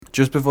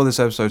just before this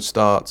episode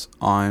starts,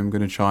 I'm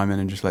going to chime in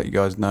and just let you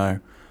guys know.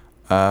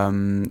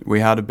 We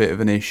had a bit of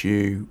an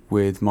issue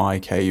with my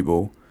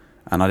cable,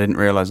 and I didn't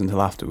realise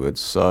until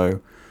afterwards.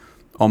 So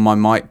on my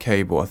mic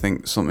cable, I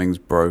think something's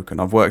broken.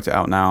 I've worked it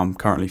out now. I'm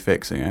currently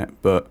fixing it.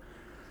 But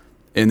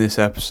in this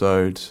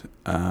episode,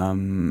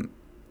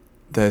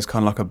 there's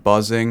kind of like a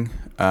buzzing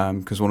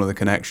because one of the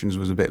connections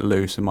was a bit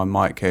loose in my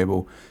mic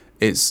cable.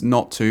 It's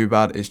not too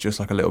bad. It's just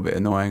like a little bit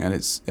annoying, and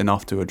it's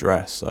enough to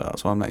address. So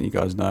that's why I'm letting you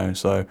guys know.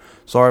 So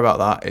sorry about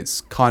that. It's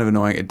kind of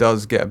annoying. It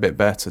does get a bit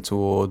better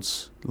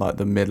towards like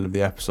the middle of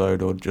the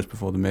episode or just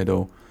before the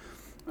middle.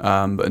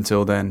 But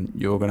until then,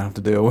 you're going to have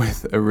to deal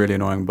with a really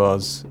annoying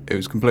buzz. It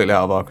was completely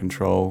out of our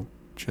control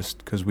just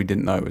because we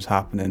didn't know it was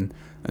happening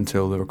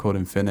until the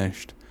recording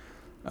finished.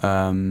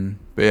 But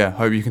yeah,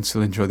 hope you can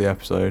still enjoy the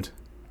episode.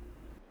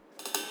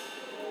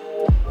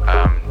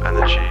 And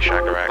then she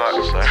shagarax,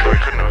 so it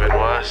couldn't have been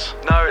worse.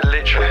 No, it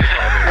literally couldn't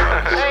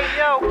have been worse. Hey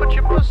yo, put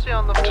your pussy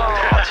on the phone.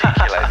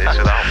 Articulate this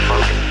without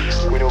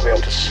fucking. We'd all be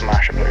able to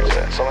smash a blue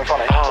to it. Something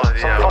funny? Oh,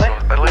 yeah. Something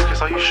funny?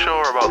 Lucas, are you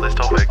sure about this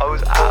topic? I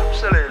was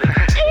absolutely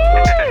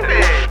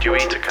Do you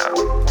eat a cat?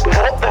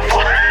 What the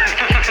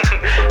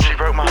fuck? She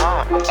broke my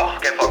heart. Oh,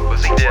 get fucked,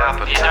 pussy. Yeah.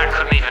 Your dad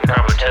couldn't even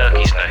grab a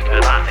turkey steak,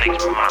 and that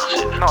thing's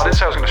massive. No, I didn't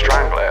say I was going to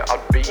strangle it.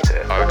 I'd beat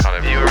it. Oh, kind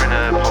of. You were in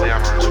a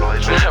polyamorous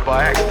relationship.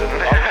 By accident. I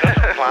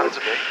didn't plan to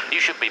be. You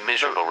should be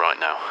miserable right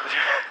now.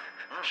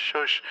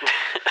 Shush.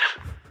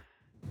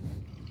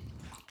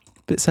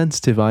 Bit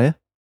sensitive, are you?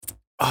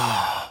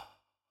 Got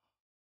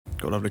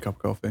a lovely cup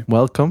of coffee.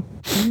 Welcome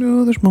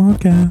No, the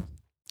Smodcast.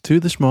 to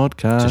the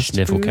Smodcast.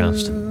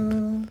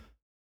 Snifflecast.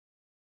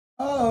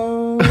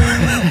 Oh.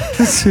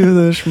 To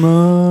the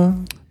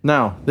Smod.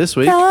 Now, this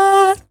week,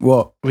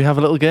 What? we have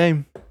a little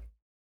game.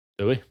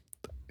 Do we?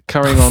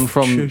 Carrying on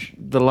from Shush.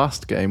 the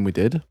last game we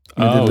did.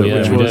 Oh, yeah,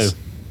 which we was do.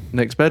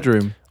 Nick's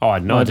bedroom. Oh, I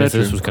had no My idea if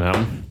this bedroom. was going to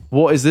happen.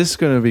 What is this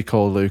going to be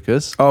called,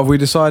 Lucas? Oh, have we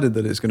decided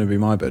that it's going to be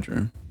my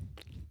bedroom?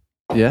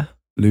 Yeah?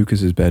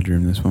 Lucas's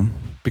bedroom, this one.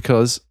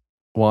 Because,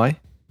 why?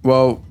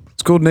 Well,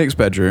 it's called Nick's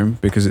bedroom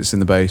because it's in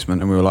the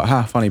basement, and we were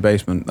like, funny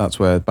basement, that's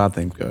where bad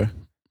things go.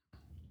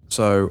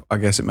 So I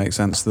guess it makes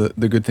sense that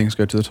the good things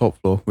go to the top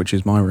floor, which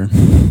is my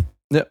room.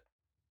 Yep.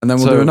 And then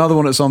we'll So- do another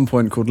one at some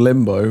point called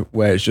Limbo,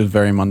 where it's just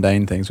very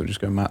mundane things. We'll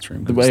just go Matt's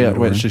room. 'cause it's Yeah, the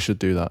middle room. she should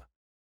do that.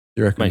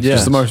 You reckon? Makes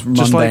Just the most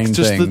mundane just like, things.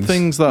 just the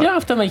things that... You don't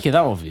have to make it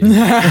that obvious.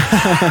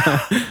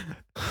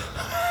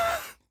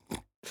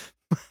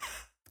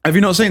 Have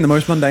you not seen the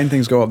most mundane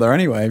things go up there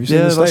anyway? Have you seen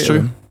Yeah, the state that's of true.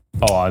 them?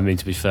 Oh, I mean,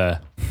 to be fair,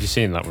 have you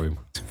seen that room?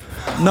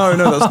 No,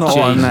 that's not what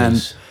I meant.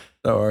 Jesus.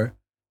 Don't worry.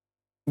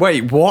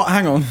 Wait, what?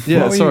 Hang on.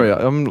 Yeah, What were sorry, you-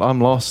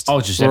 I'm lost. Oh,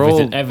 just We're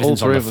everything's all on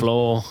three the of us.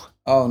 floor.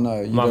 Oh no,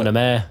 you I'm having a don't-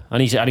 mare. I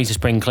need to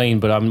spring clean,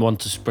 but I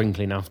want to spring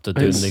clean after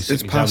doing It's- these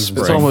it's exams. past and It's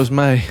spring. stuff. almost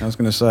May. I was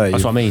going to say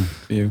That's what I mean.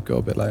 you've got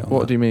a bit late on What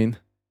that. do you mean?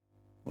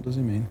 What does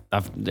he mean?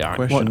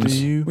 Questions. What do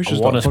you... We I should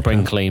want to start a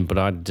spring podcast. clean, but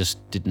I just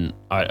didn't.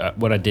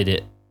 When I did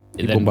it,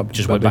 it People then bu-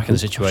 just bu- went back in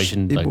the people-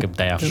 situation people- like a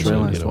day I after. just you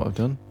realised know. what I've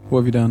done. What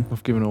have you done?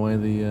 I've given away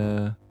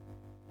the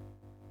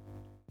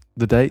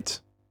date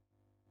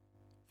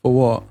For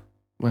what?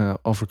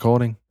 of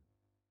recording.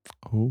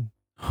 Oh.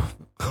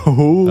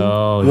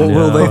 Oh, What no.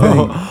 will they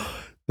think?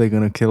 They're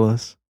going to kill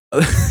us.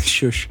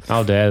 Shush.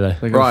 How dare they?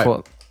 They're gonna Right.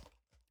 fo-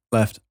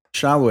 Left.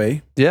 Shall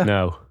we? Yeah.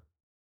 No.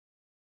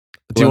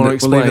 Do you want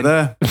to We'll leave explain? it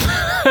there. Do you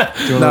wanna- No,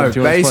 do you wanna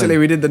basically explain?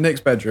 we did the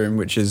Nick's bedroom,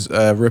 which is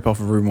a rip off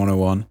of Room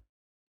 101.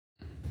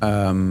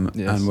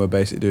 Yes. And we're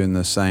basically doing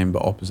the same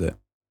but opposite.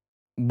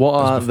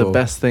 What as are the before.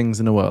 best things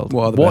in the world?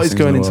 What are the best is things in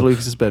going the into world?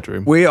 Lucas's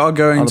bedroom? We are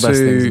going Are the best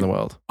things in the to.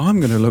 world? I'm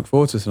going to look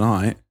forward to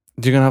tonight.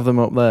 You're going to have them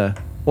up there.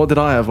 What did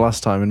I have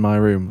last time in my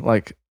room?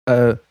 Like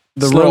The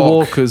slow Rock.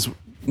 walkers.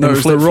 No, in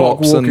it's the Rock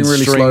flip-flops walking and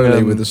really string,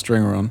 slowly with the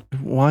stringer on.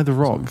 Why the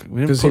Rock?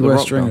 We didn't Because put he the wears Rock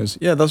down. stringers.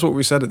 Yeah, that's what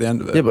we said at the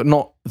end of it. Yeah, but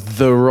not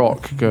the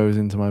Rock goes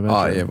into my bedroom.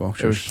 Oh, yeah, well,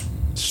 It was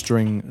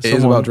string. It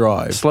is about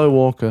drive. Slow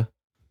walker.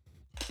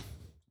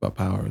 About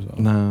power as well.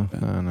 No,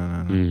 Yeah.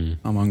 no. Mm.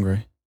 I'm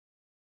hungry.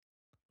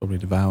 Probably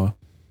devour.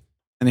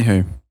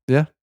 Anywho.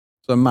 Yeah.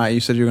 So, Matt,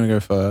 you said you were going to go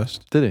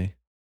first. Did he?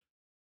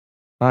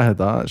 I had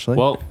that actually.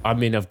 Well, I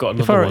mean, I've got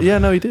If another I, one. yeah,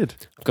 no, he did.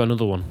 I've got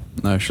another one.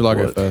 No, shall I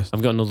go What? first?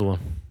 I've got another one.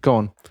 Go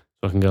on. So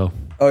I can go.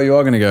 Oh, you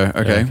are going to go. Yeah,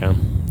 Okay. I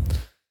can.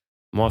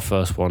 My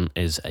first one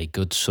is a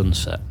good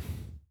sunset.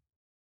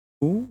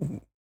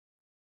 Ooh.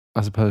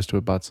 As opposed to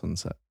a bad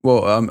sunset.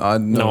 Well, I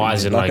No,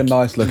 as in like a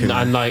nice looking.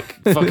 And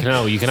like, fucking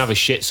hell, you can have a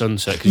shit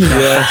sunset because you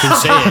can't fucking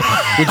see it.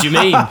 What do you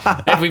mean?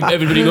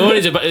 Everybody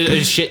knows about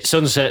a shit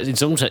sunset in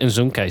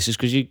some cases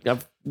because you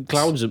have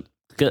clouds. You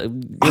You went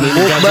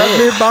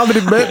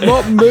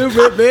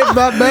a bit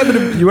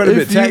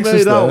If you Texas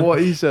made out there. what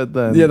he said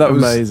then. Yeah, that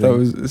was amazing. That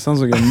was. It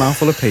sounds like a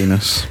mouthful of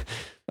penis.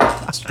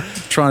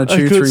 Trying to a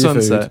chew good through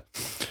sunset.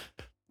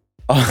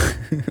 your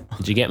food.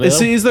 Did you get me?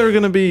 Is there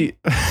going to be...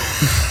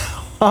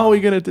 Are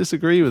we going to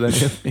disagree with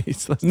any of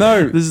these?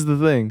 No. This is the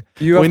thing.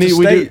 You have We to need-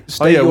 we state, do-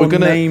 state yeah, your we're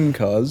gonna- name,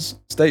 cuz.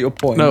 State your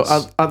points. No,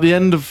 at the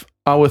end of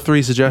our three Why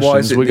is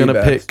suggestions, it we're the going to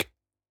best? pick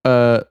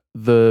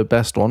the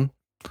best one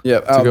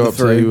yeah, to out go of up the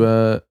three,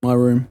 to my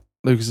room.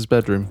 Lucas's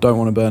bedroom. Don't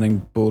want a burning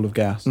ball of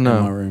gas No.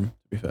 in my room,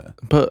 to be fair.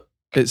 But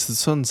it's the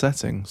sun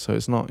setting, so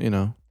it's not, It's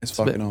a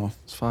bit- fucking off.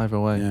 it's 5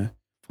 away. Yeah.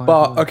 5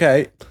 But, away.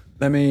 okay,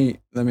 let me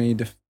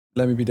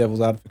be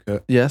devil's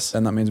advocate. Yes.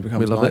 Then that means it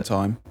becomes love it. night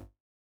time.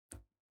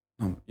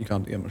 You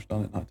can't get much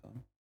done at night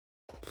time.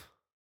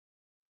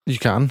 You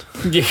can.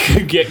 You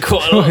could get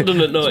quite a lot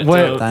done at night.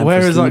 Where Time where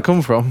for has that sleep.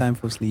 come from? Time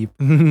for sleep.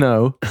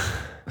 No.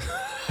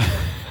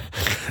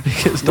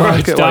 It gets dark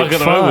It's at dark like at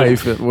the moment.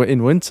 5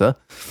 in winter.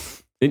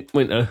 In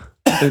winter.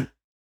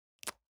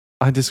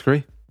 I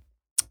disagree.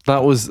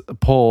 That was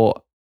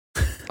poor.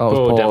 That was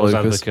Poor poor, devil's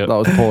Lucas. advocate. That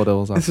was poor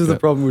devil's advocate. This is the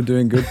problem with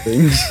doing good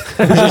things.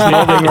 There's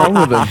nothing wrong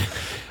with them.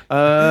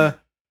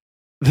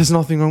 There's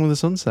nothing wrong with the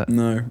sunset.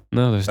 No.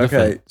 No, there's nothing.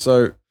 Okay,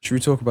 so should we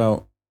talk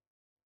about...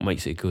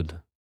 Makes it good.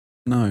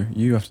 No,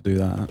 you have to do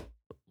that.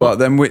 But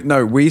then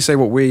we say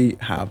what we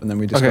have and then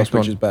we discuss go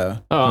which on. is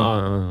better.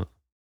 Oh.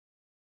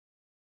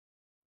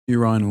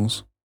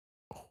 Urinals.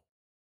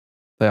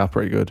 They are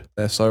pretty good.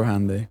 They're so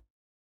handy.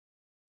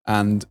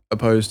 And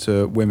opposed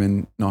to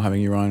women not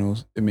having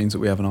urinals, it means that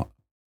we have an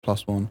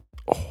 +1.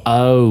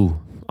 Oh,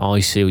 I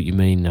see what you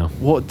mean now.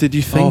 What did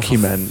you think Oh, he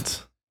for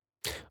meant?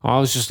 I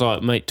was just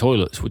like, mate,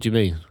 toilets. What do you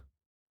mean?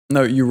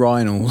 No,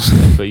 urinals.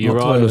 But Not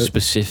urinals toilets.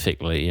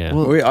 specifically, yeah.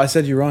 Well- Wait, I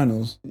said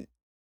urinals.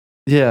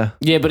 Yeah.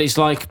 Yeah, but it's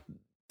like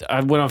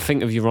when I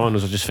think of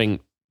urinals, I just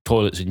think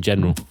toilets in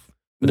general. I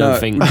No, don't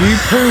think. do you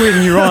poo in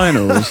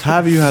urinals?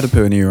 Have you had a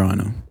poo in a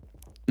urinal?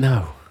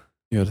 No.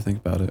 You had to think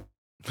about it.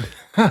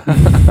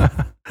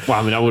 Well,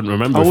 I mean, I wouldn't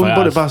remember. I if wouldn't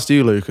put it had. past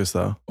you, Lucas,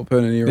 though. Or pooing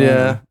in a urinal?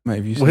 Yeah. Mate,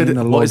 have you seen What the is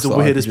logs the that I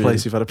weirdest produce?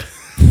 place you've had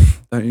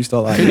a... Don't you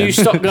start that Can again. you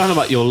stop going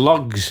about your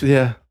logs?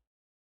 Yeah.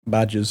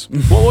 Badgers.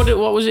 What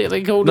was it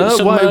they called it? No,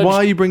 Submerged? why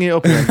are you bringing it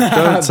up again?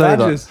 Don't say that.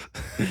 Badgers.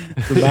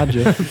 The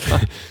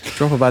badger.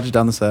 Drop a badger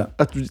down the set.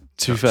 To be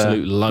fair,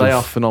 Absolute loaf. they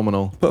are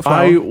phenomenal. Put a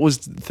I flower. was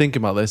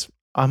thinking about this.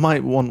 I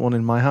might want one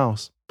in my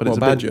house, but What,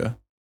 it's a a badger?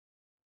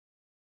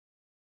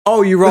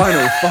 Oh,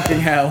 urinal. Fucking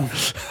hell.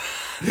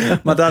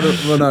 My dad,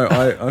 well, no,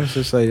 I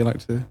also say you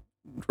like to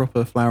drop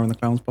a flower in the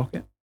clown's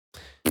pocket.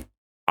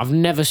 I've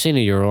never seen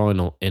a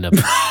urinal in a.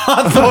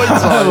 I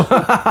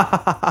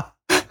thought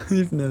so.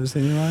 You've never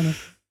seen a urinal.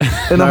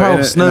 in No, a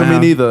house. in a No, me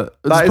house. neither. That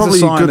There's is a probably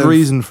a sign good of-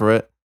 reason for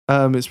it.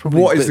 It's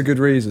probably What a is bit- the good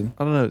reason?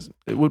 I don't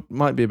know.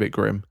 Might be a bit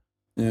grim.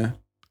 Yeah.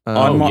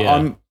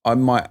 Um, I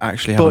might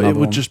actually have but it another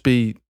would one. just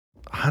be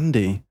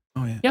handy.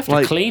 Oh, yeah. You have to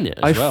Like, clean it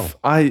as well.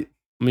 I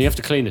mean, you have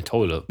to clean a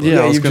toilet. But Yeah,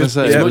 I was you've going to just-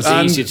 say. It's yeah, much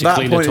and easier to that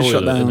clean a point is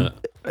shut toilet, isn't down.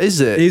 it?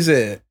 Is it? Is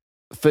it?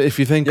 If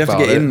you think You have to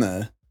about get it, in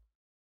there.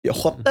 You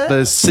hop there.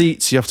 there's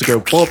seats. You have to go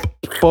pop,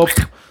 pop,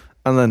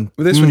 and then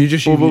With this one, you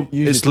just use, bubble.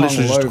 use It's your tongue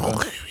literally all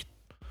just.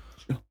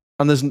 over.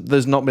 And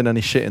there's not been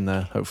any shit in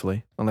there,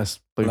 hopefully, unless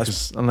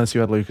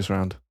you had Lucas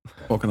around.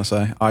 What can I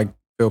say? I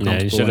feel comfortable.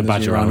 Yeah, you sent a in this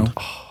badger urinal. around.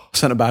 I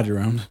sent a badger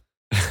around.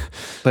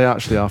 They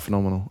actually are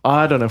phenomenal.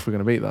 I don't know if we're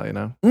going to beat that, you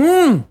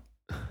know.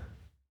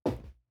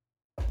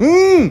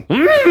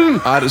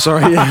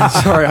 Sorry,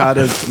 I had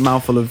a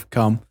mouthful of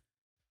cum.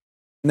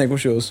 Nick,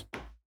 what's yours?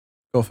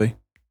 Coffee.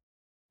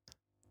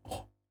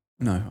 Oh,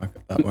 no,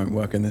 that won't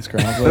work in this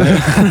crowd. will it?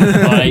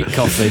 I hate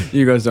coffee.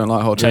 You guys don't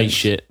like hot Taste drinks.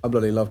 shit. I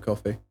bloody love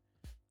coffee.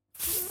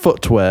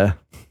 Footwear,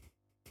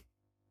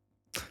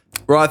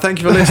 Right,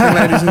 thank you for listening,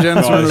 ladies and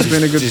gentlemen. Right, It's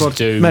been a good just podcast.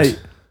 doomed. mate.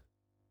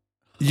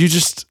 You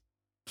just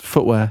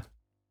footwear.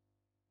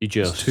 You It's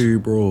just too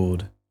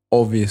broad.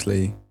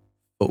 Obviously,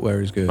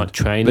 footwear is good. like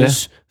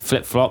trainers,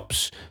 flip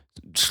flops,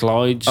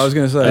 slides. I was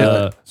going to say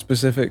Uh,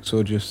 specifics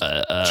or just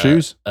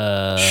Shoes?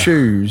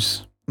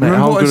 shoes. Mate, Remember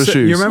how what I good are said-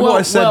 shoes? You remember what I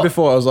Well, said well-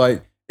 before? I was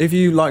like, if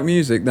you like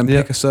music, then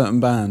Yeah. pick a certain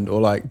band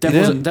or like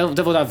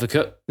Devil's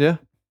advocate. Yeah.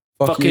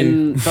 fuck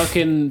you.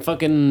 Fucking.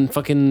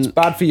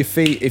 Bad for your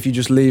feet if you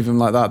just leave them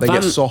like that. They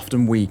get Van- soft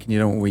and weak, and you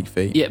don't want weak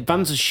feet. Yeah,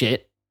 Vans are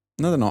shit.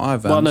 No, they're not. I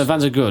have Vans. Well, no,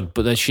 Vans are good,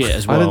 but they're shit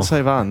as well. I didn't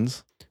say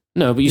Vans.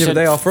 No, but you Yeah, said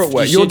but they are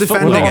footwear. you You're said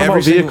defending Well, not every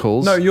about single-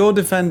 vehicles. No, you're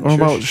defending. Or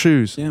about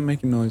shoes. Yeah,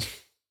 making noise.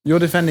 You're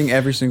defending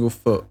every single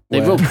foot. They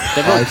rub,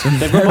 they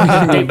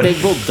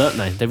rub, don't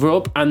they? They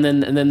rub, and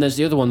then there's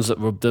the other ones that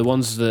rub. The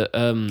ones that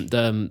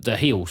the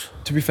heels.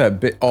 To be fair,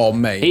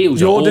 mate, Heels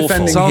are you're awful.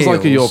 defending Sounds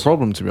like heels. your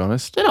problem, to be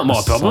honest. They're not my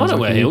That problem. I sounds don't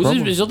like wear your heels.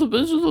 problem.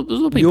 There's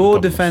other people. You're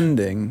problems.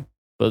 defending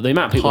But the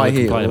amount of people high that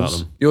complain about heels.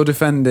 them. You're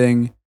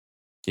defending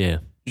Yeah.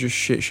 just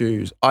shit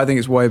shoes. I think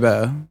it's way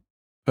better,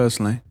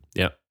 personally.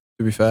 Yeah.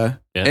 To be fair,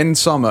 Yeah. in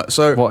summer.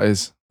 So What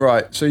is?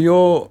 right, so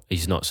you're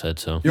He's not said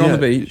so. on Yeah. the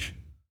beach.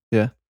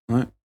 Yeah.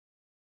 Right.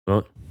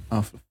 Right.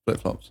 Oh,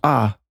 flip flops.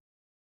 Ah.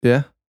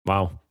 Yeah.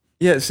 Wow.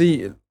 Yeah.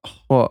 See,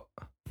 What?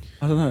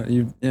 I don't know.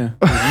 There's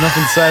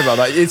nothing to say about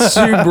that. It's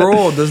too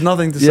broad. There's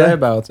nothing to say Yeah.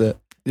 about it.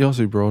 You're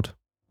too broad.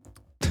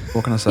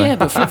 What can I say? Yeah,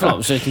 but flip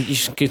flops, so you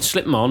can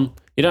slip them on.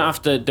 You don't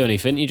have to do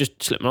anything. You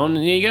just slip them on,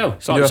 and there you go.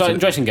 It's You like, have it's like to- a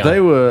dressing gown. They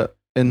were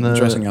in the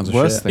Dressing gowns are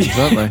worst shit. things,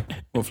 aren't they?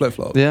 What flip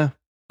flops? Yeah.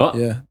 What?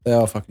 Yeah, they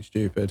are fucking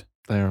stupid.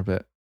 They're a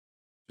bit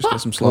Just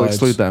get some We'll slides.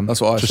 exclude them. That's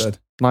what I Just said.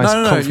 nice.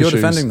 no, comfy you're shoes.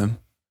 defending them.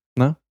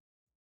 No.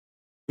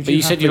 Would But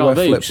you said happily you like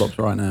wear boots. flip flops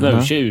right now. No,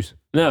 No. shoes.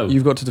 No.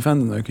 You've got to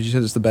defend them though because you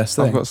said it's the best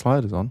thing. I've got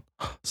sliders on.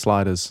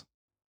 Sliders.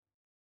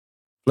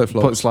 Put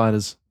flip-flops.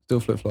 sliders. Still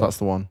flip-flops. That's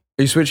the one.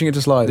 Are you switching it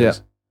to sliders?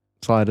 Yeah.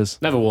 Sliders.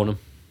 Never worn them.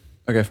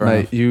 Okay, fair Mate,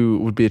 enough. you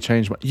would be a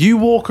changed man. You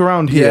walk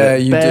around here Yeah,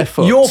 you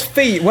barefoot. do. Your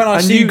feet, when I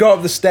And see you you- go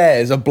up the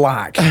stairs, are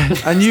black.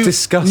 and you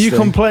disgusting. You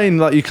complain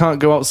that you can't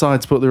go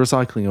outside to put the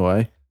recycling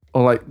away,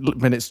 or like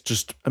when it's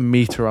just a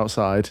meter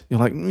outside, you're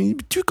like,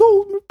 do you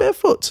go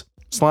barefoot?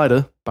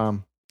 Slider,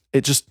 bam.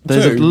 It just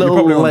there's Two? a You little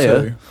probably want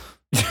layer. two.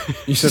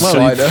 You said Well,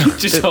 slider.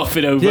 Just off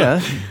it over. Yeah,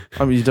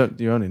 I mean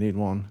you only need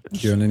one.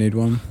 You only need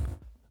one.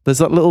 There's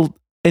that little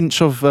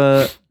inch of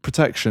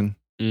protection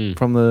Mm.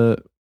 from the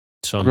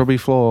Son. grubby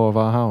floor of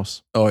our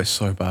house, Oh, it's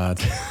so bad.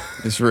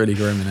 It's really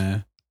grim in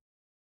here.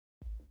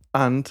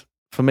 and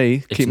for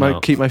me, It's keep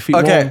not. my feet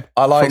Okay, warm.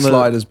 I like from the-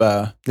 sliders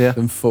better Yeah.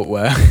 than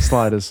footwear.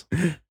 Sliders.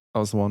 That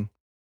was the one.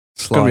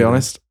 Sliders. Gonna be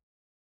honest,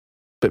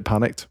 bit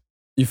panicked.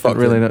 You Didn't fucked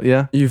really it. know.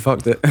 Yeah, You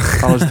fucked it.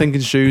 I was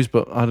thinking shoes,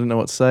 but I didn't know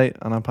what to say,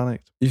 and I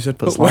panicked. You said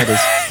But footwear.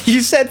 sliders.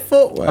 You said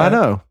footwear. I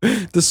know.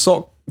 Does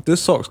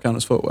socks count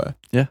as footwear?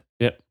 Yeah.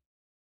 Yep.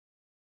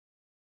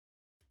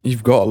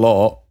 You've got a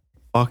lot.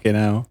 Fucking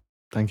hell.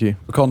 Thank you.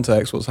 For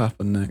context, what's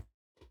happened, Nick?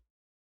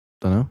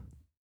 Don't know.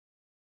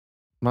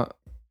 Matt,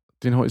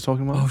 do you know what he's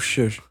talking about? Oh,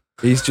 shush.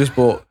 He's just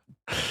bought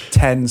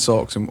 10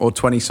 socks or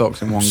 20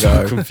 socks in one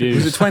So go.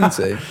 confused. Was it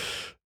 20?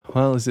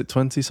 Well, is it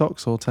 20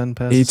 socks or 10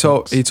 pairs? He of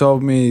socks?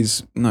 told me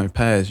he's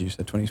pairs. You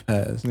said 20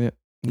 pairs. Yeah.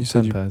 You 10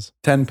 said pairs.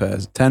 10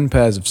 pairs. 10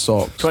 pairs of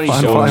socks. 20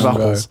 Five, socks. five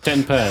apples.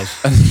 10 pairs.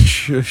 And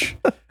shush.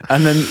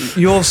 And then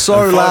you're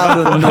so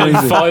loud and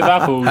noisy. 5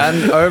 apples.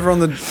 And over on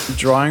the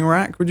drying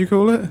rack, would you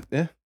call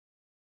it?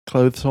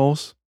 Clothes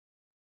horse.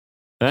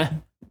 Eh?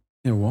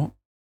 Yeah, what?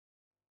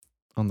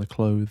 On the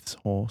clothes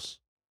horse.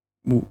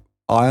 Well,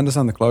 I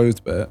understand the clothes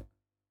bit.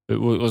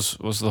 What's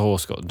the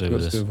horse got to do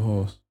with What's this? the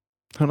horse?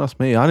 Don't ask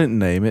me. I didn't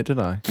name it, did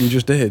I? You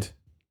just did.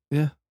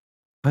 I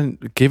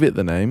didn't give it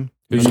the name.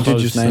 You Who's did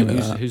clothes- just name it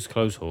who's, that. who's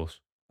clothes horse?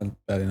 I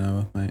barely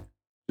know her, mate.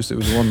 Just it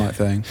was a one night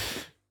thing.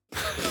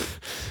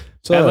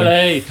 So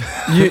Emily!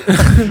 you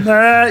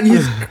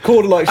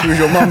called her like she was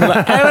your mum.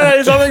 Like,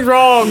 Emily, something's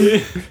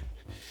wrong.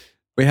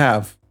 We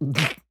have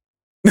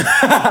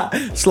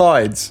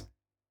slides,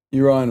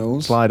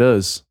 urinals,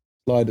 Sliders.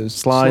 sliders,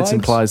 Slides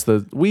implies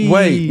the wee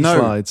Wait, no.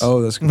 slides.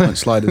 Oh, that's a good point.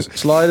 Sliders,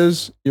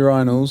 sliders,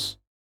 urinals.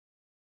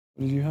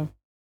 What did you have?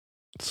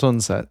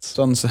 Sunsets.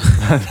 Sunset.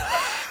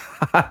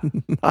 Man,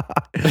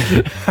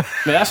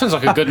 that sounds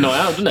like a good night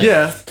out, doesn't it?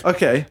 Yeah,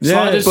 okay.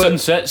 Sliders, but-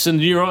 sunsets, and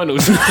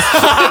urinals.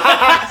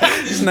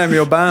 Just name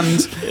your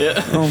band.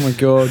 Yeah. Oh my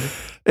god.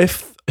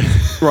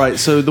 Right,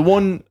 so the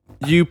one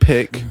you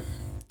pick.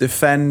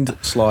 Defend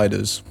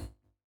sliders.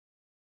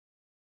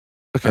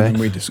 And Okay, then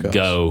we discuss.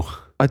 Go.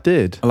 I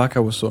did. I like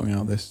how we're sorting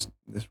out this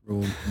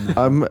rule.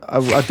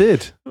 I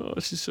did. Oh,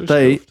 this is so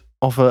They stuffed.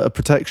 offer a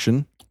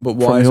protection But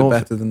why From is it your-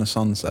 better than a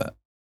sunset?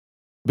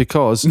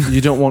 because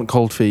you don't want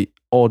cold feet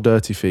or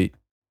dirty feet.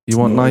 You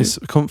want Right. nice,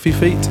 comfy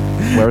feet.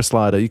 Wear a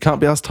slider. You can't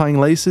be asked tying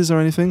laces or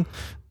anything.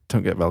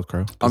 Don't get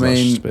Velcro. 'cause I that's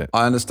mean, just a bit I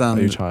like your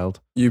understand. child.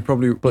 You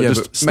probably, But yeah,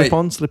 just but slip mate,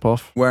 on, slip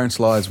off. wearing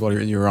slides while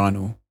you're at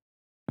urinal.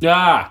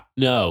 Ah,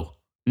 no.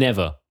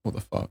 Never. What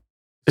the fuck?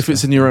 If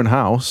it's in your own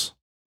house,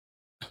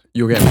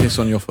 You'll get piss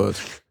on your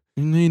foot.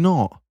 you're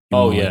not. You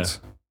Oh, might. yeah.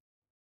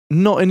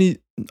 Not any.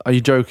 Are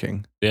you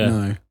joking? Yeah.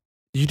 No.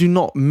 You do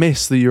not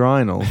miss the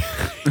urinal.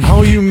 How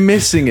are you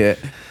missing it?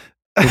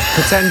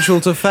 Potential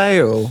to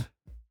fail.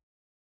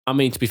 I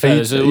mean, to be fair, you-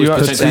 there's are always you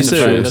potential to actually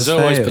fail. serious? There's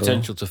always Fail.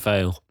 potential to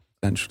fail.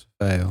 Potential to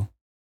fail.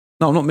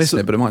 No, I'm not missing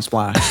it, but it might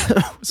splash.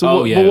 So Oh,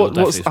 what, yeah, but it'll what's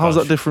definitely how's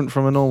that splash. different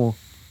from a normal?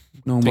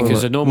 Normal.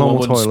 Because a normal one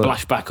would toilet.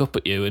 splash back up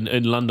at you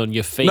and land on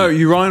your feet. No,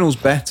 urinal's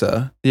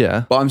better,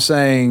 Yeah, but I'm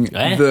saying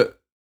Eh? that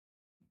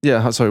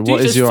yeah. Sorry, Do what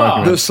you is just your fart?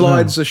 argument? the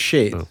slides are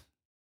shit. Oh.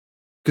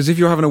 Because if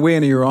you're having a wee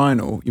in a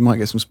urinal, you might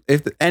get some.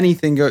 If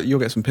anything, you'll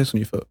get some piss on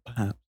your foot,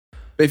 perhaps.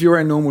 But if you're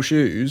wearing normal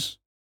shoes,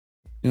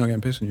 you're not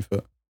getting piss on your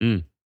foot.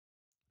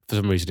 For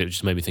some reason, it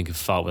just made me think of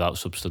fart without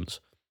substance.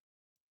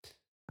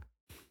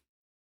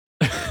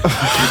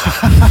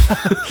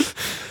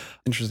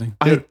 Interesting.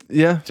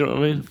 Yeah, Do you know what I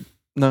mean?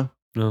 no,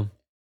 No.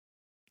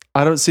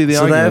 I don't see the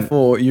So argument.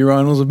 therefore,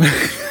 urinals are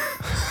better.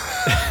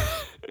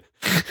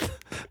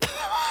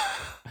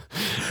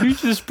 You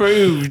just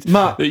proved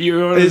Matt, that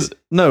urinals. is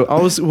no.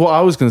 What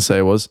I was going to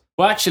say was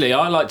Well, actually,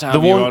 I like to have The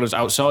one- urinals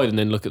outside and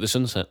then look at the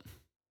sunset.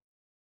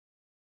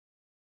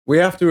 We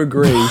have to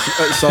agree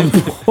at some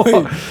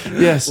point.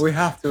 yes. We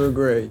have to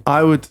agree.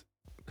 I would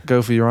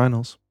go for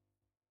urinals.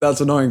 That's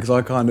annoying because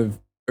I kind of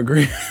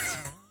agree.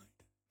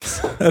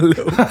 A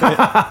little bit.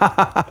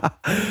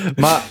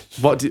 Matt,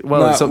 what?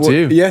 Well, Matt, it's up what- to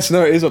you. Yes,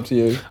 no, it is up to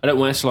you. I don't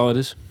wear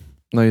sliders.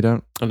 No, you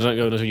don't. I don't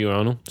go into a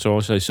urinal, so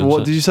I'll say sunset.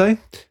 What did you say?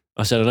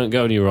 I said I don't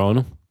go in a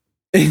urinal.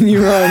 In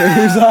urinal,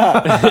 who's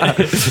that?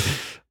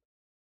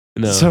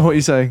 No. So what are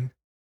you saying?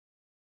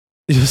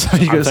 You're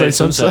I'm going to say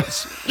saying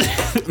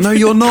sunset? No,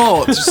 you're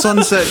not.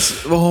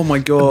 Sunsets. Oh my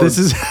god. This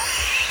is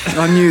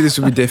I knew this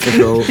would be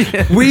difficult.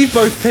 We've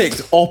both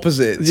picked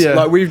opposites. Yeah.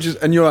 Like we've just,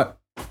 and you're like,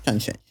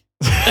 sunset.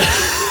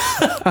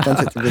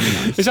 Sunsets are really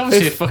nice. It's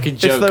obviously a fucking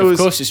joke. there was-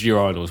 Of course, it's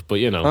urinals, but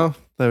you know. oh,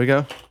 there we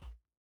go.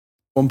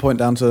 1 point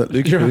down to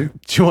Luke. Do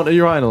you want a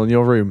urinal in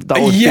your room? That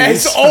would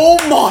Yes! Be, Oh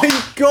my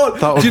god!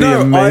 that would Do you be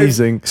know,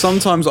 amazing.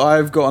 Sometimes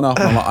I've gotten up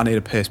and I'm like, I need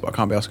a piss, but I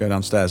can't be asked to go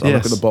downstairs. I look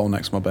Yes. at the bottle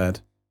next to my bed.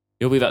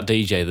 You'll be that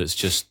DJ that's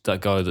just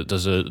that guy that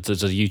does a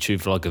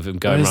YouTube vlog of him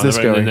going Where's around this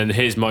the room, going? and then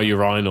here's my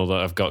urinal that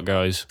I've got,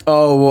 guys.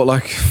 Oh, what,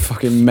 like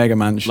fucking Mega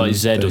Mansion? Like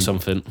Zed or thing.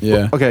 something.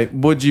 Yeah. Okay,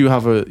 would you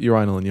have a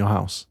urinal in your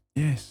house?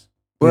 Yes.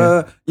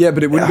 Well, yeah,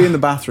 but it wouldn't be in the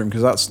bathroom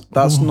because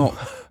that's not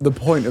the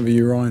point of a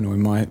urinal,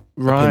 in my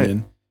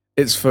opinion.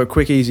 It's for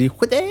quick, easy.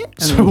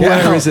 So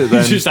where is it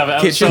then? You just have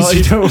it Kitchen.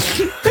 outside.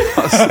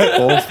 That's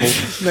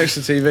awful. Next to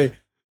TV.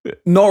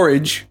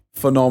 Norwich,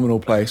 phenomenal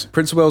place.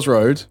 Prince of Wales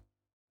Road,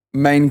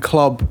 main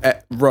club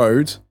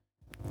road.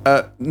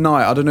 At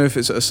night, I don't know if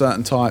it's at a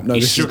certain time. No,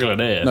 He's this struggling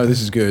here. No, this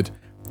is good.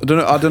 I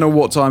don't know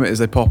what time it is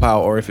they pop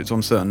out or if it's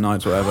on certain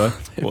nights, whatever.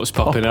 What's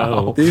popping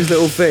out? These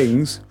little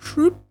things,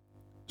 shroop,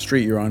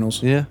 street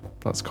urinals. Yeah,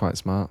 that's quite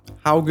smart.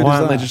 How good Why is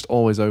that? aren't they just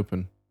always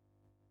open?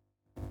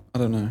 I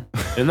don't know.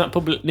 In that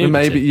public nudity?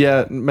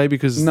 Maybe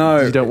because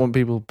No. you don't want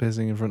people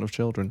pissing in front of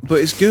children.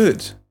 But it's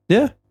good.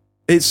 Yeah.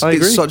 It's I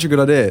agree. such a good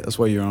idea. That's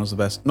why urinals are the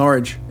best.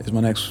 Norwich is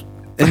my next.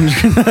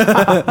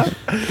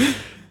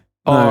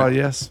 Oh,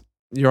 yes.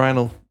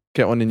 Urinal.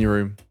 Get one in your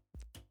room.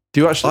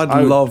 Do you actually?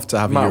 I'd love to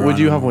have a Matt, urinal. would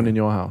you have one in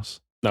your house?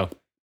 No.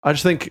 I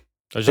just think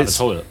I just have a It's-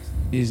 toilet.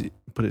 easy,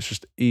 but it's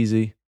just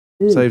easy,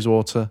 saves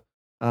water,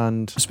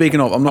 and Speaking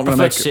of, I'm I not going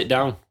prefer to to make. sit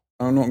down,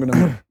 I'm not going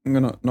to. I'm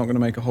gonna not going to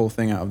make a whole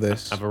thing out of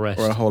this have a rest.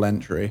 or a whole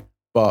entry.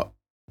 But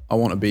I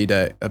want a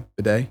bidet. A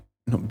bidet,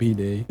 not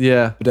BD.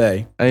 yeah,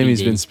 Bidet.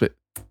 Amy's BD. been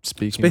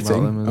speaking about them.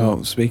 Spitting. as well.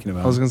 Oh, speaking I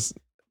about. was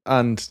gonna,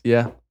 and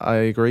yeah, I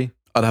agree.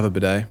 I'd have a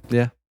bidet.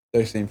 Yeah.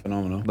 They seem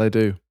phenomenal. They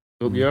do.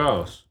 Up your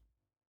ass.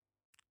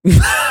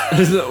 Isn't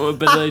that what a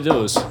bidet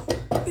does?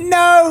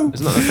 No.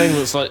 Isn't that the thing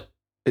that's like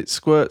It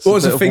squirts. What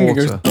was a the bit finger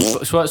of goes?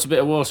 water. squirts a bit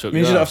of water up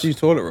Means you your don't have ass? to use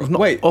toilet roll. Not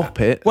Wait, up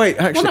it. wait.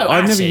 Actually, Well, no,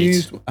 I've never acid.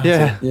 used.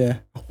 Yeah. Yeah.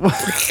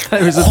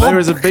 there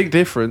is a big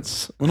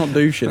difference. We're not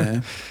douching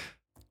here.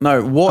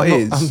 No. What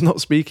is? I'm not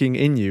speaking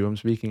in you. I'm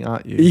speaking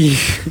at you.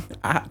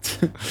 at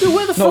Dude,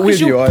 where the Not fuck with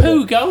is you your either.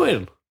 poo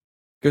going?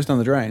 goes down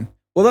the drain.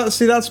 Well,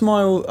 that's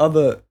my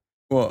other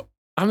what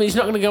I mean, it's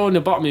not going to go in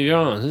the bottom of your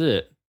arms, is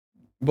it?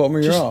 bottom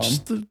of your arm.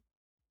 Just the,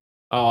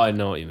 Oh, I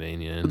know what you mean,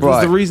 yeah. There's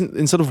Right. the reason,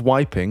 instead of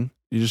wiping,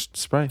 you just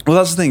spray. Well,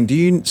 that's the thing. Do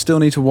you still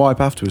need to wipe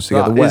afterwards to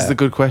get the That wet? is the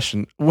good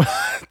question.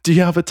 Do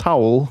you have a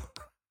towel?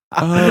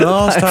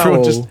 arse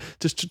Everyone towel.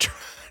 just to try.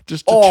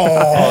 Oh,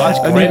 that's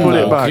and grim, you put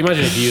though. it back. Can you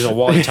imagine if you use a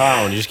white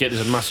towel and you just get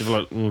this massive,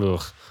 like,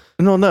 ugh.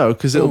 No,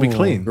 because it'll be Oh,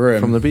 clean grim.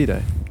 from the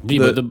bidet.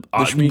 Yeah, but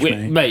schmeech,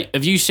 wait, mate,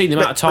 have you seen the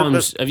amount of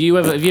times? Have you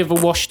ever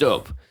washed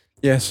up?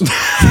 Yes.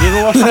 Have you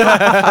ever washed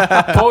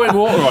up? Pouring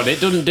water on it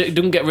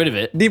doesn't get rid of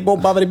it. Deep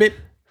babbity bip.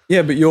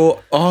 Yeah, but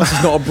your arse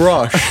is not a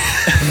brush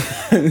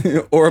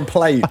or a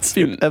plate. Have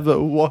you ever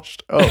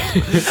washed up?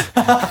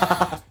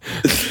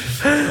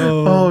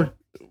 Oh,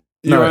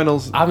 No.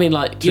 urinals. I mean,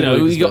 like, Do you you know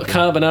know, what you got it's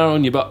carbonara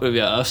on your butt with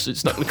your ass.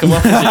 It's not going to come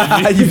off. Is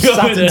it? You've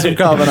sat in some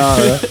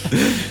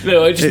carbonara.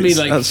 No, I just mean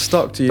like. That's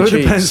stuck to your But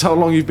it depends cheeks. how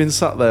long you've been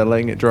sat there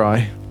letting it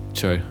dry.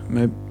 True.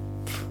 Maybe,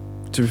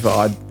 to be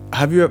fair,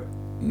 have you?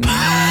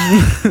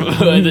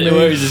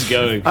 Where is this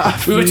going?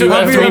 We were talking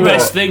about Have you three ever-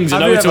 best things,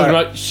 and have now you we're talking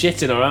ever- about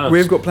shit in our ass.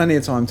 We've got plenty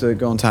of time to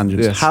go on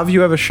tangents. Yes. Have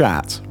you ever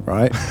shat?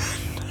 Right.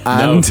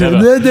 No, And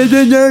never.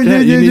 Yeah,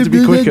 you need to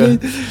be quicker.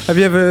 Have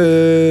you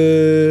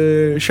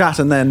ever shat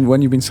and then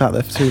when you've been sat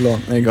there for too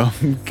long, there you go,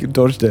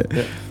 dodged it.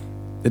 Yeah.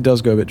 It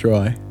does go a bit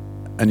dry,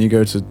 and you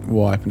go to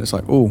wipe, and it's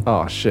like, oh,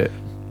 Oh shit.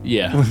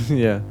 Yeah.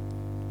 Yeah.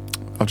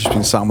 I've just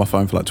been sat on my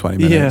phone for like 20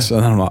 minutes, Yeah.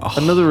 and then I'm like, oh,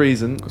 Another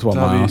reason That's to what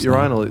my have arse a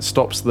urinal, it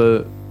stops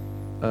the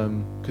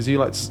because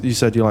you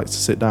said you like to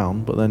sit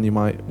down, but then you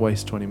might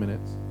waste 20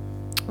 minutes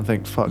and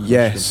think, fuck, I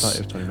Yes. should've sat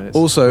here for 20 minutes.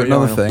 Also, Put a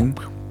another urinal.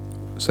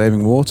 thing,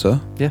 saving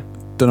water. Yeah.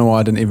 Don't know why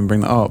I didn't even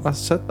bring that up. I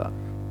said that.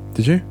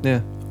 Did you?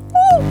 Yeah.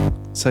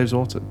 Saves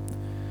water.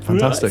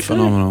 Fantastic. Right.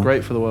 Phenomenal.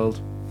 Great for the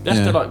world. They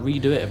have Yeah. to like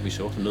redo it every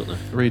so often, don't they?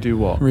 Redo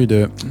what?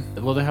 Redo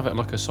it. Well, they have it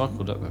like a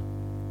cycle, don't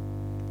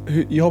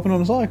they? You hopping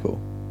on a cycle?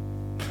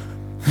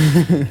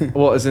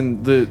 What, as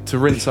in to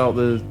rinse out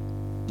the...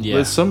 Yeah.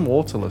 There's some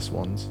waterless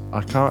ones. I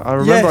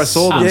remember I Yes.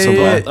 saw them Yeah,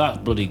 somewhere. yeah. That's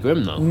bloody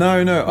grim, though. No,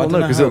 I Well, don't no,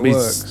 know 'cause how it'll it be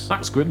works.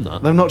 That's grim,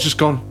 that. They've not just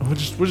gone, we're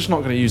just not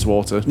going to use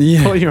water.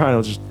 Yeah. Put a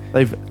urinal,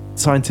 they've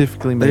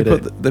scientifically They made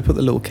put it. they put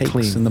the little cakes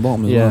clean. in the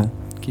bottom as Yeah. well.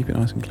 Keep it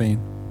nice and clean.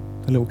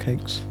 The little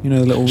cakes. You know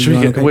the little Should we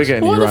urinal get, we're cakes?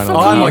 getting a Why the urinal. fuck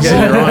I'm are not you-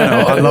 getting a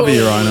urinal. I love a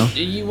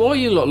urinal. Why are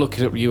you lot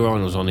looking up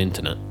urinals on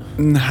internet?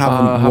 Haven't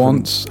haven't.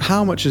 once.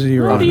 How much is a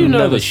urinal? How do you know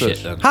never this shit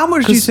searched. then? How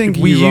much do you 'Cause think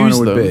a we urinal use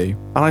would them. be?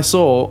 And I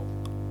saw,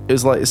 it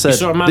was like it said,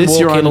 saw a man this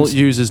walking urinal into-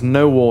 uses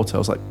no water. I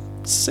was like,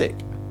 sick.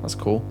 That's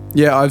cool.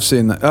 Yeah, I've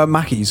seen that.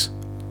 Mackey's.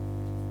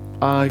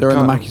 I They're in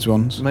the can't- Mackey's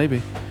ones.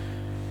 Maybe.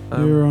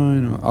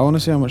 Urinal. I want to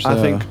see how much they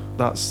I think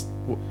are.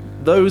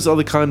 those are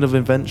the kind of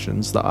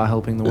inventions that are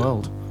helping the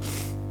world.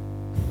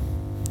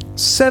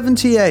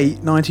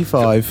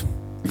 $78.95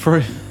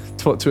 For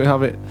to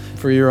have it,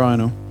 for a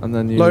urinal. and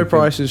then you Low can-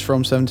 prices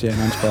from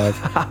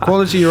 $78.95.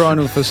 Quality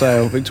urinal for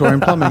sale. Victorian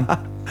Plumbing.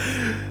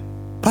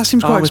 That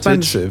seems quite Armitage.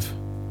 expensive.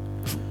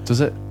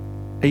 Does it?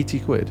 80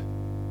 quid?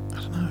 I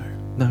don't know.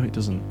 No, it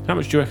doesn't. How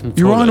much do you reckon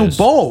the toilet Urinal is?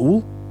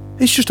 bowl?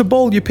 It's just a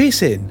bowl you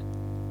piss in.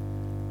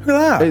 Look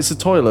at that. It's a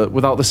toilet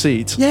without the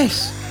seat.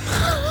 Yes.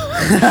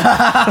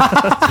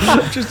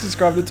 I've just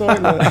described the toilet.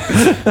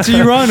 It's a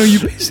urinal you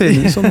piss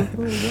in. It's on the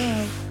floor.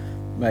 Wow.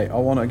 Mate, I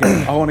want to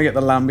get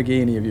the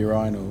Lamborghini of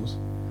urinals.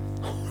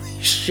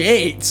 Holy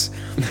shit!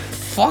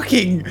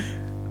 Fucking.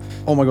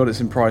 Oh my god, it's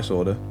in price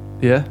order.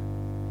 Yeah.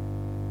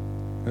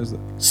 Where's that?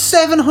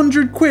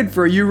 700 quid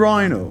for a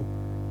urinal.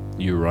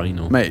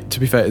 Urinal. Mate, to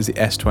be fair, it's the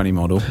S20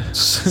 model.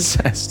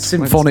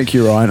 Symphonic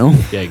urinal.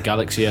 Yeah,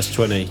 Galaxy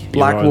S20.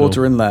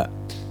 Blackwater inlet.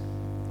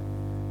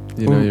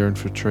 You know you're in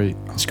for a treat.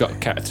 It's got a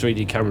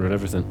 3D camera and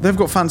everything. They've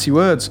got fancy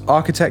words.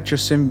 Architecture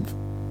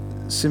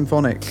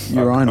symphonic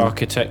urinal.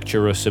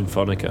 Architectura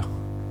Symphonica.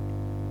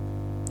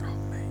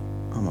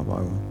 I might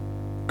buy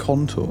one.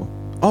 Contour.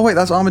 Oh wait,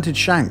 that's Armitage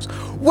Shanks.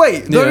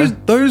 Wait,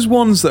 those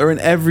ones that are in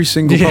every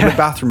single public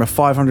bathroom are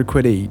 500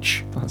 quid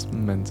each. That's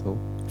mental.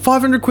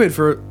 500 quid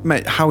for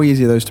mate. How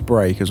easy are those to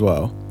break as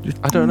well?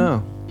 I don't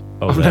know.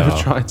 Oh, I've they never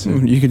are. tried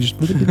to. You can just.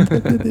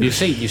 You've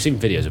seen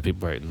videos of people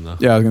breaking them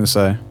though. Yeah, I was gonna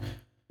say.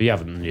 If you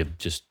haven't, you're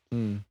just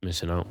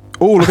missing out.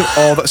 Oh look at.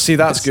 Oh, see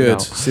that's Missing good.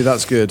 out. See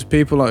that's good.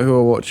 People like who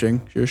are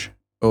watching, shush,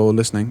 or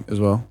listening as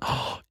well.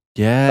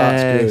 Yeah.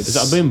 That's good. Is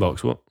that a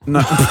boombox? What?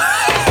 No.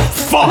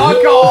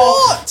 Fuck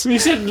off! You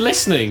said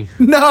listening.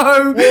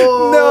 No.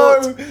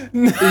 No.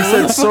 He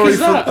said sorry is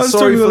that? for, I'm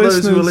sorry talking for to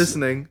those who are listeners.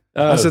 listening.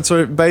 I said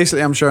so.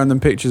 Basically, I'm showing them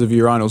pictures of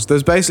urinals.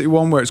 There's basically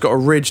one where it's got a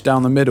ridge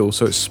down the middle,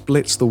 so it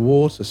splits the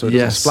water, so it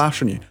doesn't Yes.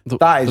 splash on you. The-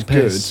 That is the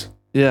piss.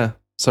 good. Yeah.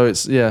 So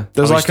it's There's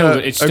Oh, like it's still- a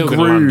it's still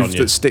gonna land groove on you.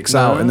 that sticks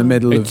out in the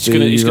middle It's of the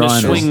gonna urinal,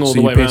 swing all so the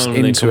you way piss around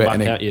and then into come it back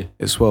and at you.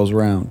 it swirls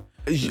around.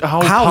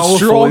 how How powerful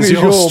strong is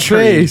your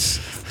stream? piss?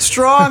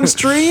 Strong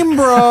stream,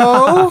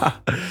 bro.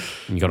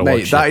 You gotta Mate,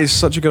 watch that it. is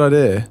such a good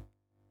idea.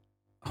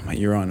 Oh, mate,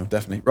 urinal,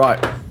 definitely.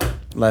 Right,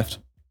 left.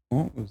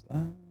 What was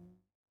that?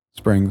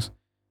 Springs.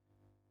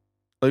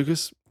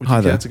 Lucas, would Hi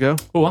you care there. to go?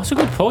 Oh, that's a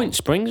good point.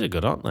 Springs are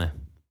good, aren't they?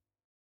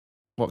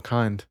 What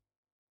kind?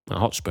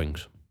 Hot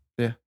springs.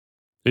 Yeah.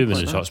 Who been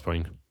Like in a that. hot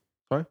spring?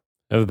 Sorry?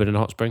 Ever been in a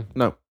hot spring?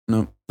 No.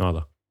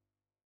 Neither.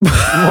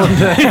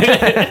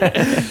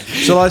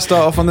 Shall I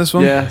start off on this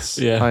one? Yes.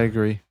 Yeah. I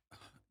agree.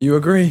 You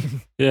agree?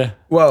 Yeah.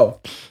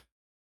 Well,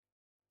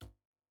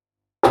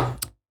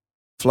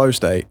 flow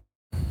state.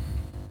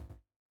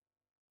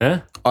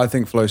 Yeah? I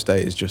think flow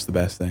state is just the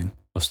best thing.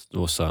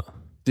 What's that?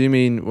 Do you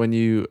mean when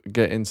you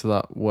get into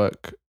that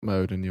work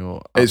mode and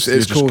you're It's you're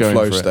just called going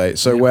flow for it? state.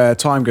 So Yeah. where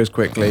time goes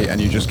quickly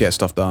and you just get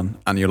stuff done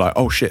and you're like,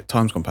 oh shit,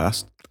 time's gone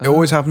past. It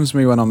always happens to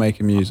me when I'm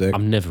making music.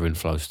 I'm never in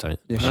flow state.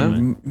 Yes,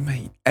 No?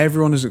 mate,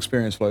 everyone has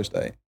experienced flow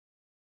state.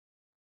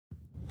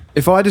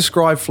 If I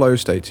describe flow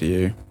state to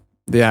you,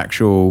 the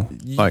actual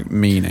like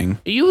meaning,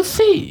 You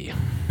see?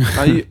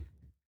 Are you,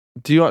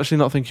 do you actually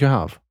not think you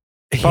have?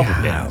 Probably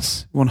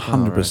yes,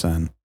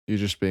 100%. You're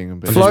just being a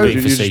bit. Flow-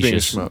 you're just being a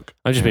facetious. schmuck.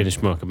 I'm just being a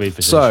schmuck. I'm being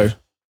So, facetious.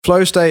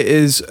 flow state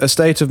is a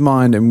state of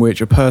mind in which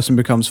a person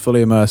becomes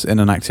fully immersed in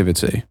an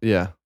activity.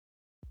 Yeah,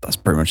 That's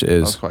pretty much it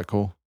that's is. quite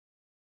cool.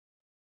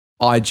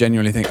 I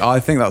genuinely think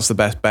that's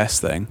the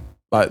best thing.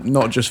 Like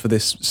not just for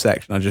this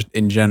section, I just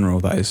in general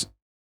that is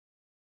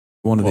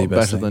one of the What,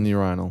 best. better than things.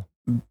 urinal.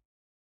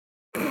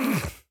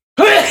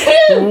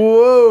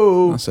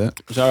 Whoa, that's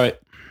it. Sorry.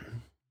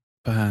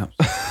 Perhaps.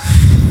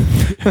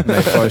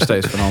 Mate, flow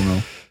state is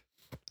phenomenal.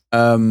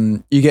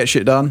 You get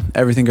shit done,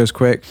 everything goes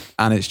quick,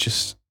 and it's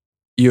just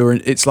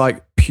it's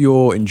like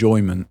pure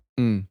enjoyment,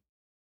 Mm.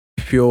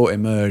 pure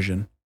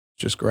immersion.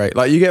 Just great.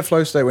 Like you get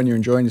flow state when you're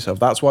enjoying yourself.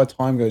 That's why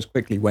time goes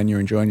quickly when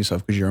you're enjoying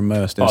yourself because you're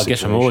immersed in. Oh, a I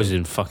guess I'm situation. always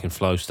in fucking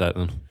flow state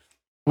then.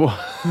 What?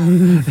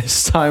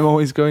 Is time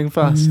always going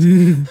fast?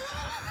 Help.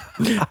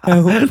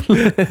 I mean,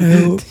 we're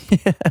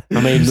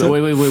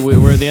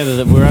at the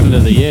end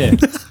of the year.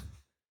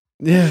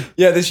 Yeah.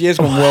 Yeah, this year's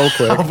gone well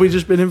quick. Have we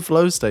just been in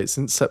flow state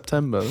since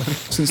September?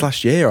 Since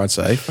last year, I'd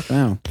say. Fucking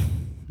hell.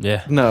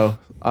 Yeah. No,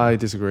 I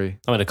disagree.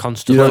 I'm in a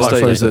constant You Flow don't like state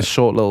flow is a state?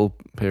 short little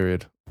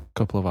period,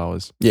 couple of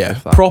hours. Yeah,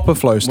 if that. proper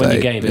flow state. When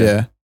you're gaming.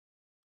 Yeah.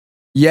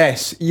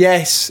 Yes.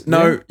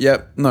 No. Yeah.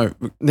 Yep. No.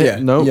 Yeah.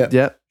 No. Yep.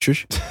 Yeah.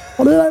 Shush.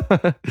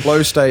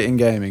 Flow state in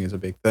gaming is a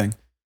big thing.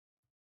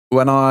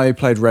 When I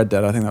played Red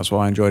Dead, I think that's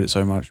why I enjoyed it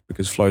so much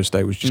because flow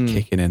state was just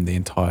kicking in the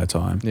entire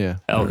time. Yeah.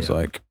 Hell It was yeah.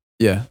 like,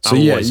 yeah. So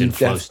I'm yeah, always in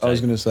flow I was state.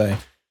 going to say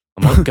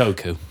I'm like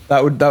Goku.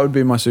 that would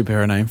be my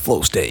superhero name,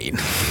 Flow State.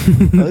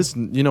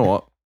 Listen, you know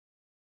what?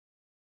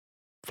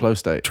 Flow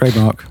state.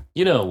 Trademark.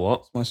 You know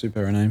what? My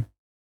superhero name.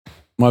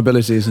 My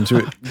ability isn't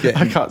to get.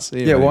 I can't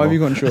see him Yeah, why have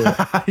anymore. you gone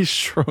short? He's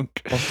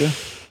shrunk. Oscar?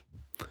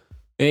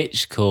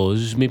 It's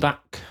 'cause me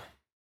back.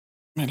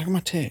 Mate, look at my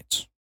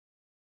tits.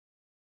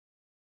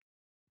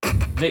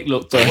 Nick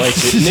looked for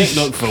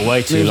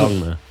way too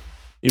long there.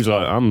 He was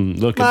like, I'm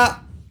looking.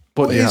 Matt,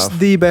 What do you is have?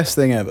 the best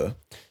thing ever?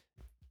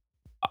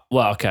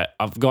 Well, okay.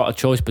 I've got a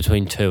choice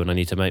between two and I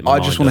need to make my I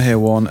mind just want to up. hear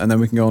one, and then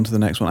we can go on to the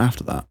next one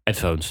after that.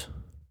 Headphones.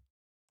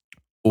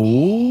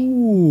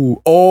 Ooh.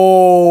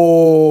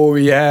 Oh,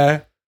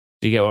 yeah.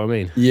 Do you get what I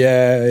mean?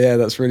 Yeah,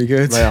 that's really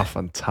good. They are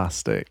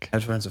fantastic.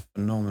 Headphones are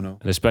phenomenal.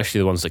 And especially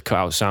the ones that cut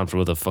out sound from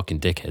other fucking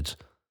dickheads.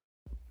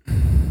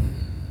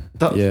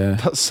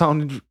 That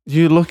sounded.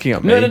 You looking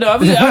at me? No. I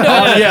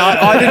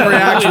didn't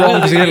react wrong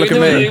because he didn't look at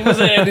me. It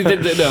wasn't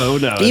anything no.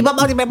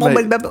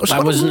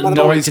 That wasn't Noise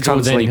directed towards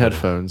cancelling anybody.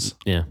 headphones.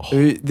 Yeah.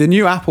 The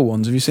new Apple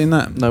ones, have you seen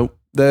that? Nope.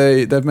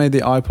 They've made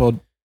the iPod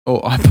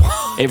or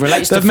iPod. It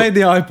relates to They've made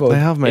the iPod. They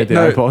have made the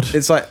iPod.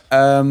 It's like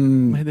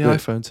Made the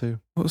iPhone too.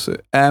 What's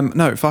it?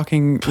 No,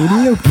 fucking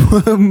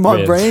my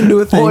Weird. brain do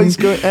a thing. What is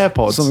going?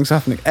 AirPods. Something's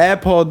happening.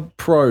 AirPod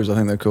Pros, I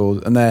think they're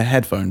called, and they're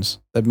headphones.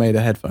 They've made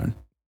a headphone.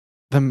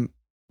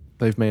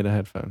 They've made a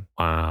headphone.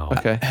 Wow.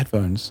 Okay.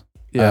 Headphones.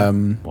 Yeah.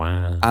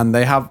 Wow. And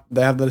they have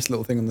this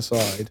little thing on the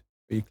side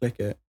where you click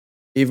it.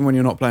 Even when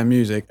you're not playing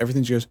music,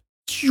 everything just goes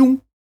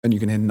shoo, and you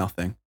can hear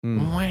nothing.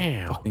 Mm.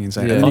 Wow. Fucking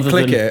insane. Yeah. And then you Other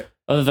click than- it.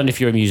 Other than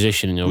if you're a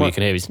musician and all you What?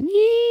 can hear is.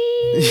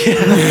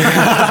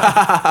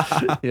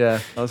 Yeah,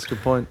 that's a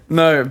good point.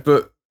 No,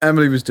 but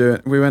Emily was doing.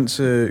 We went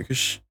to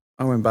because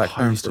I went back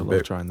I home used for to a love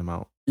bit. trying them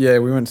out. Yeah,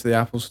 we went to the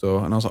Apple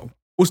store, and I was like,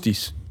 "What's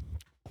this?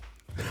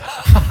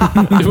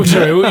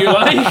 Sorry, what you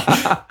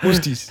like? What's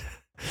this?"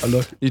 I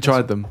looked, You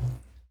tried them.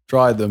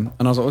 tried them,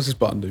 and I was like, "What's this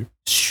button do?"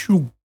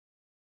 Shoo.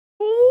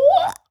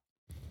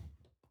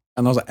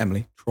 And I was like,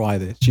 "Emily, try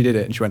this." She did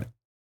it, and she went.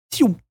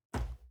 Shoo.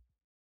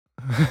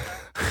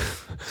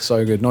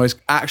 So good.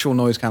 Actual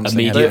noise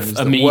cancelling.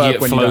 Immediate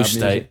flow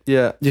state.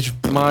 Yeah. You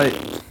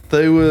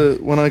They were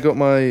when I got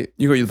my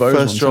got your Bose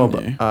first ones, job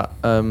didn't you?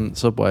 at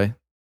Subway.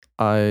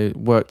 I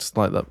worked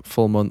like that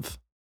full month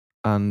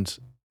and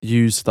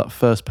used that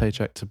first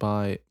paycheck to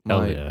buy Hell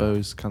my yeah.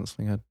 Bose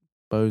cancelling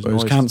Bose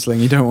noise cancelling.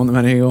 You don't want them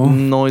anymore.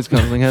 noise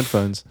cancelling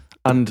headphones,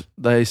 and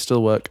they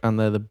still work, and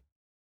they're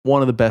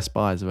one of the best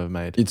buys I've ever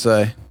made. You'd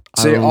say.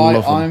 I See,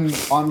 love them.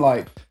 I'm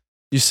like,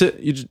 You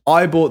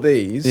I bought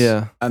these.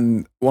 yeah,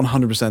 And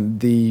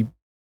 100%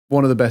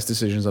 one of the best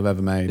decisions I've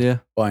ever made. yeah,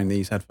 Buying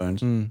these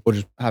headphones or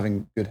just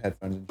having good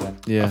headphones in general.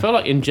 yeah. I feel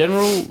like in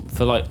general,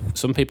 for like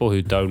some people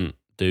who don't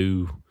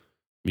do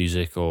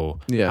music or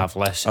Yeah. have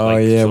less. Oh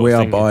like, yeah, sort of we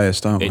are thing,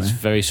 biased, aren't It's we?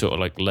 very sort of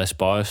like less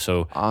biased.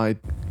 So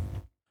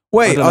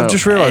Wait, don't I've know,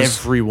 just realised.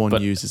 everyone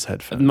but uses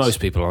headphones. most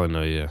people I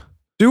know, yeah.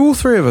 Do all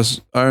three of us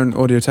own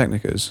Audio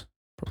Technicas?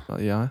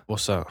 Yeah,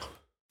 What's that?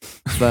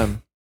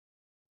 them.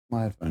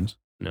 My headphones.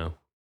 No,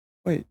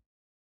 Do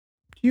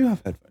you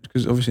have headphones?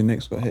 Because obviously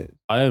Nick's got his.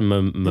 I own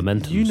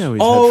Momentum. You know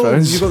his Oh,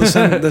 headphones. you've got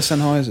the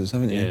Sennheisers,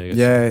 haven't you? Yeah, I guess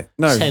Yeah.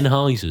 No. Are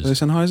Sennheisers. they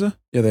Sennheiser?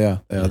 Yeah, they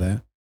are. They are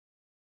there.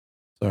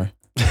 Sorry.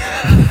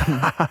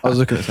 I was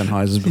looking at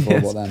Sennheisers before I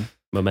Yes. bought them.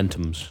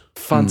 Momentums.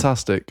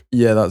 Fantastic.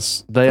 Yeah,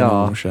 that's They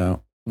phenomenal are.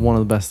 shout. One of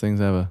the best things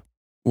ever.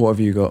 What have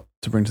you got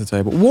to bring to the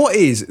table? What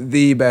is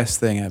the best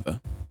thing ever?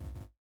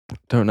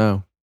 Don't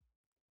know.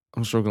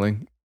 I'm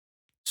struggling.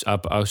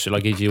 Should I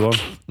give you one?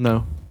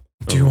 No.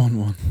 Do you want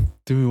one?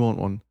 Do we want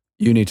one?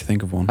 You need to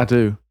think of one. I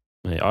do.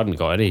 Mate, I hadn't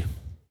got any. It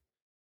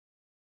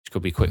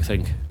could be a quick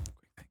think.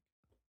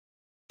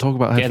 Talk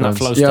about Getting that headphones.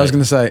 flow Yeah, I was state.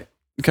 going to say.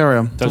 Carry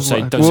on. Don't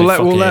say We'll let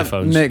fucking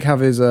earphones. Nick have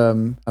his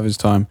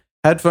time.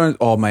 Headphones.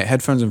 Oh mate,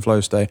 headphones and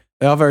flow state.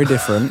 They are very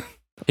different.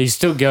 He's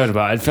still going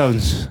about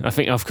headphones. I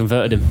think I've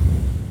converted him.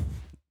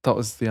 That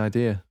was the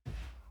idea.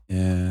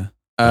 Yeah.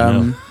 I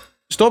know.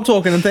 Stop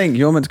talking and think.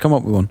 You're meant to come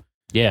up with one.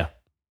 Yeah.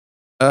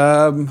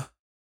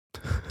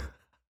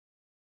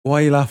 Why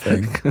are you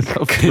laughing?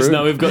 Because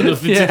now we've got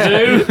nothing Yeah.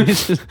 to do.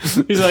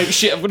 He's like,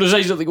 shit, I'm going to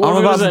say something. What I'm am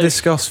I about to gonna say?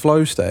 discuss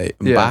flow state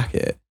and Yeah. back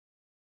it,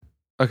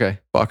 Okay.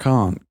 but I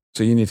can't.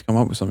 So you need to come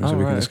up with something so Oh,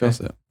 we can right, discuss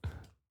it.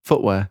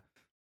 Footwear.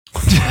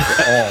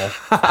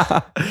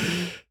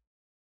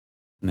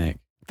 Nick.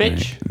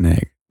 Bitch.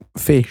 Nick.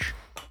 Fish.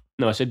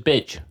 No, I said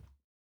bitch.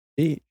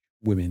 Eat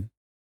women.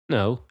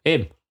 No,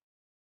 him.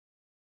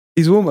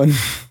 He's a woman.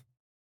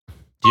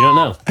 Do you not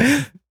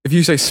know? If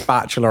you say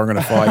spatula, I'm going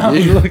to fight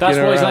you. That's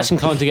why he's less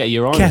inclined to get a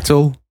urinal.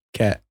 Kettle.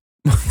 Ket.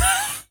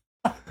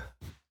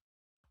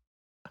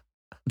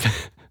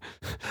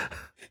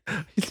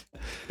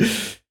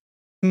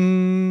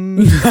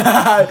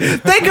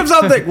 Think of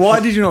something. Why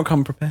did you not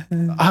come prepared?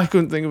 I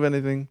couldn't think of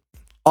anything.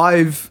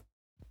 I've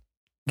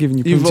given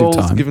you You've plenty all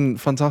of time. given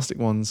fantastic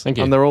ones. Thank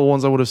you. And they're all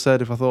ones I would have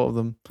said if I thought of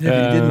them. Yeah,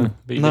 but you didn't.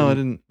 But you No,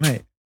 didn't. I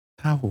Mate,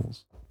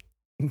 towels.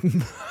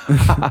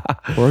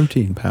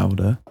 Protein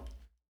powder.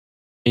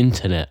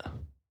 Internet.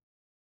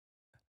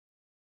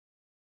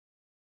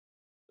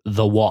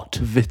 The what?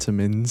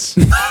 Vitamins.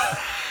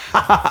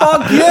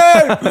 Fuck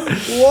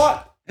you!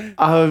 What?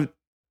 I've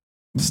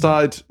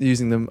started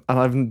using them and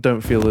I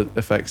don't feel the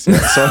effects yet,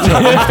 so I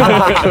don't know if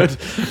I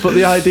could. But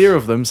the idea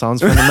of them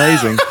sounds fun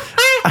amazing.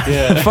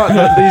 Yeah. The fact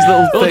that these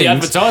little All the things,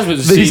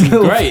 advertisements these seem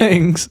little great.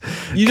 things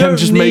can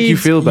just make you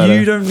feel better.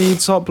 You don't need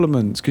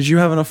supplements because you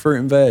have enough fruit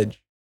and veg.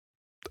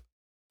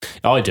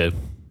 I do.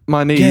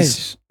 My knees.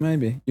 Yes,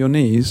 maybe. Your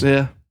knees,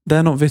 Yeah.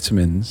 they're not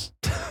vitamins.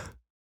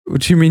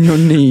 What do you mean your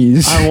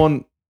knees? I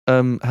want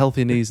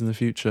healthy knees in the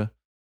future.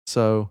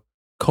 So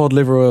Cod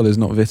liver oil is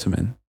not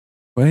vitamin.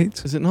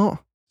 Wait. is it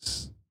not?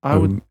 It's, I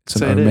would it's an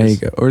say it is.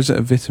 omega. Or is it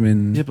a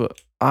vitamin? Yeah,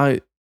 but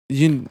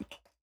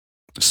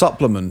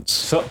Supplements.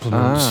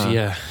 Supplements, Ah.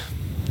 yeah.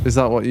 Is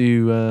that what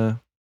you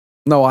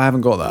No, I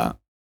haven't got that.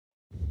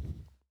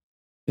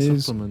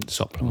 supplements?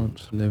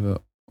 Supplements. Liver.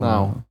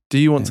 Now, do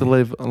you want to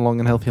live a long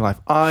and healthy life?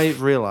 I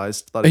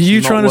realised that Are it's you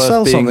not trying to worth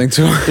sell being- something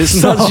to us?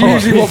 It's That's not.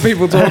 usually what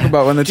people talk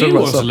about when they Do talk you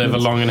about want to live a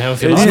supplements. long and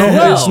healthy It's life? not-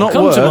 Well, it's not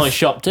come to worth- my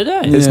shop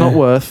today. It's Yeah. not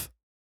worth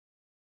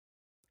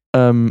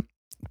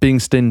being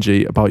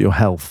stingy about your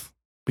health,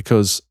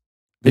 because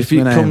if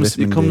Vitamin A it and comes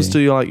vitamin to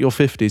D. like your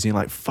 50s and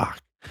you're like,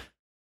 fuck,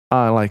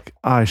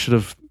 I should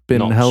have been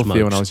Not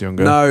healthier when smoked. I was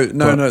younger.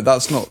 No,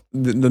 that's not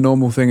the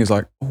normal thing. Is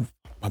like, oh,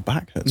 my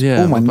back hurts.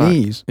 Yeah, oh, my my back.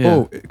 knees. Yeah.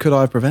 Oh, could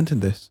I have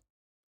prevented this?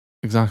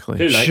 Exactly.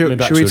 Too late. My Should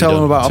back's we already tell them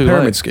done. about our Too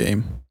pyramid late.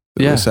 scheme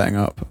that Yeah. we're setting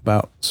up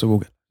about? So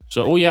we'll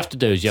So all you have to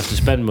do is you have to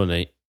spend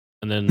money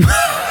and then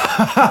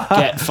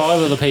get 5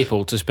 other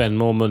people to spend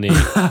more money.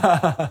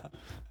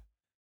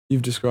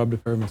 You've described a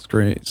pyramid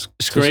scheme to some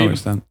Scream.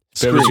 extent.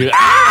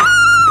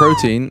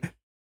 Protein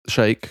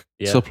shake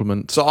Yeah.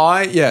 supplement. So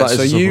That is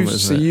a supplement,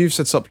 isn't it? you've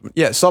said supplement.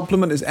 Yeah,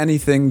 supplement is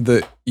anything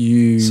that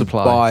you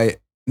Supply. buy.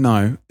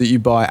 No, that you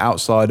buy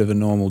outside of a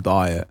normal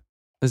diet.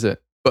 Is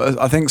it? But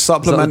I think Is that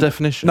the supplement.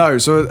 definition? No,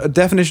 so a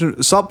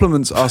definition.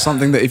 Supplements are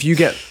something that if you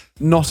get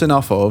not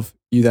enough of,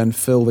 you then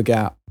fill the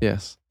gap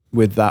Yes.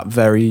 with that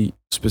very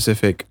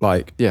specific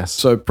like. Yes.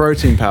 So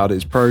protein powder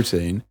is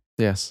protein,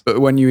 Yes. but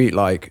when you eat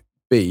like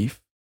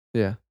beef,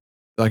 Yeah.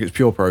 like it's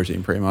pure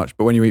protein pretty much.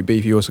 But when you eat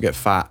beef, you also get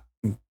fat,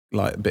 and,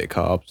 like a bit of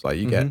carbs. Like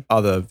you get Mhm.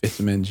 other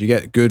vitamins. You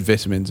get good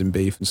vitamins in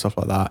beef and stuff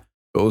like that.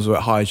 But also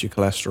it hides your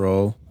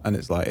cholesterol, and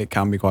it's like it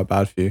can be quite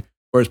bad for you.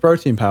 Whereas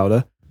protein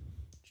powder,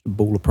 just a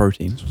ball of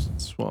proteins.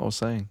 That's what I was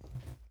saying.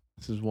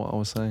 This is what I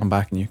was saying. I'm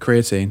backing you.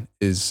 Creatine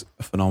is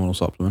a phenomenal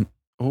supplement.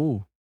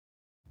 Oh.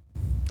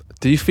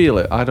 Do you feel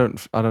it? I don't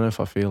know if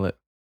I feel it.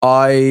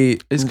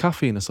 Is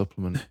Caffeine a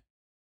supplement?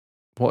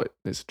 What?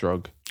 It's a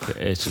drug.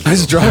 It's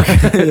It's a drug.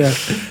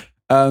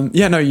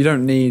 yeah. No, you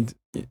don't need.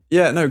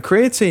 Yeah, no.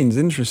 Creatine's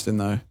interesting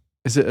though.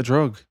 Is it a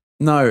drug?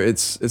 No,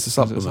 it's a Is it a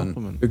supplement,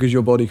 supplement? because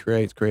your body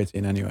creates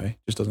creatine anyway.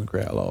 Just doesn't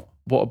create a lot.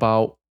 What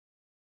about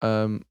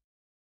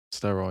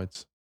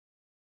steroids?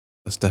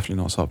 That's definitely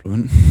not a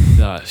supplement.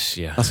 That's,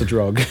 yeah. That's a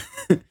drug.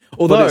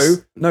 Although,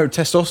 it's- no,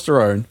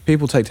 testosterone.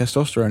 People take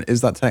testosterone.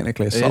 Is that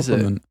technically a Is it?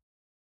 supplement?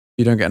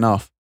 You don't get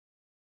enough.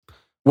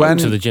 Welcome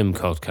to the gym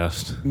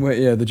podcast.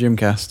 Yeah, the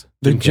Gymcast.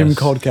 The Gym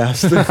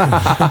Gymcast.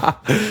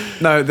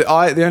 Codcast. No,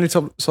 the only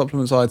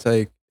supplements I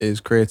take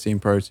is creatine,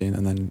 protein,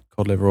 and then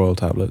cod liver oil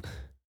tablets.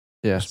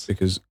 Yes.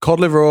 Because cod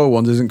liver oil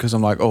ones isn't because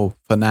I'm like, oh,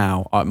 for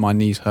now, my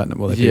knees hurt.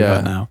 Well, they do Yeah.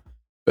 hurt now.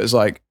 But it's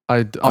like,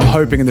 I'm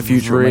hoping in the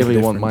future it'll make a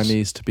really want my difference.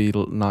 knees to be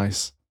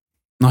nice.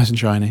 nice and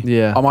shiny.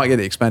 Yeah. I might get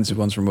the expensive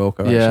ones from Wilco,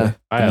 actually. Yeah.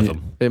 I have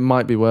them. It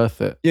might be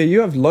worth it. Yeah, you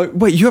have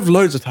wait, you have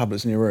loads of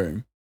tablets in your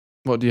room.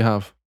 What do you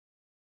have?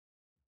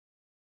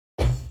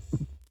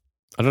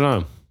 I don't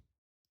know.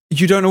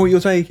 You don't know what you're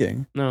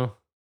taking? No.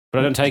 But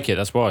I don't take it.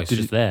 That's why. It's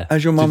just there.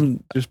 Has your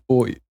mum just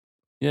bought you?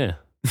 Yeah.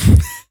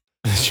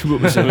 She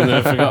put me something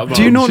that I forgot about.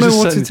 Do you not She know just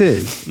what said- it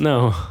is?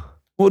 No.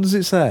 What does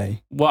it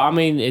say? Well, I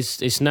mean,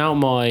 it's now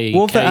my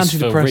What are the case for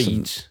antidepressants?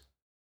 reads.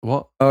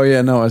 What? Oh,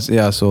 yeah, no, I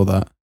saw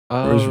that.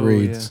 For his Oh,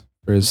 reads.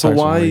 For his So Saxon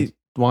why reads.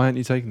 aren't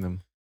you taking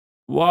them?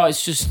 Well,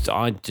 it's just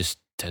I just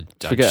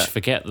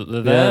forget that they're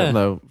Yeah. there.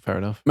 No, fair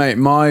enough. Mate,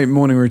 my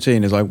morning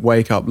routine is like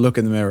wake up, look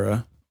in the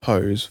mirror,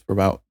 pose for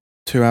about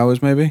 2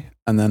 hours maybe,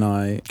 and then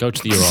I Go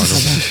to the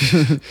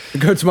urinal.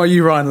 go to my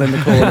urinal in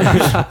the corner,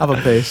 have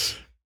a piss,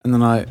 and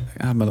then I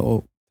have my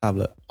little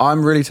tablet.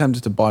 I'm really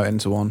tempted to bite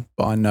into one,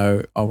 but I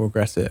know I'll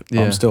regret it. But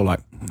Yeah. I'm still like,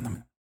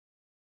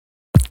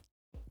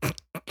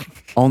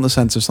 I want the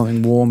sense of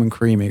something warm and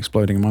creamy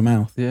exploding in my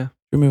mouth. Yeah.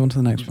 Should we move on to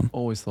the next one?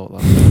 Always thought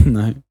that.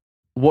 No.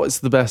 What's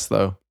the best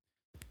though?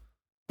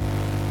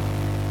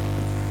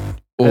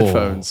 Or-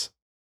 Headphones,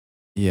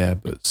 Yeah,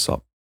 but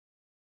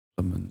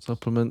supplements.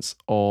 supplements,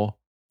 or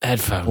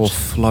Headphones. Or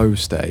flow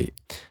state.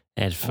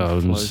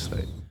 Headphones. flow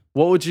state.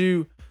 What would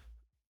you?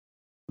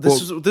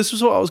 This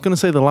was what I was going to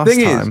say the last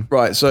Thing time. is,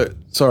 right, so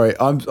sorry,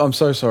 I'm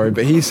so sorry,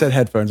 but he said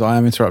headphones. I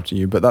am interrupting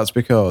you, but that's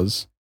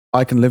because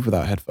I can live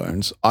without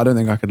headphones. I don't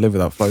think I could live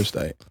without flow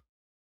state.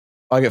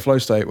 I get flow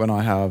state when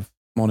I have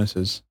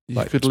monitors. You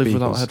like could live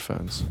without speakers.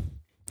 headphones.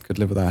 Could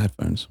live without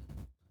headphones.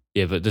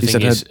 Yeah, but the He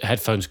thing said is,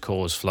 headphones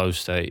cause flow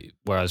state,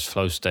 whereas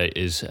flow state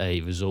is a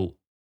result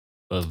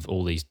of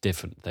all these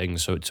different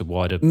things. So it's a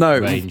wider No,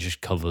 range is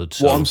covered.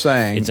 So What I'm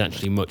saying, it's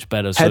actually much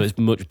better. So it's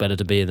much better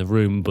to be in the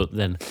room, but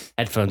then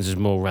headphones is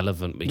more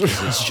relevant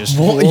because it's just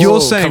what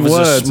you're saying covers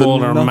words a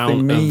smaller and nothing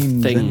amount means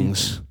of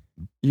things. anything.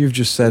 You've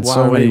just said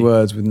so many Wowee.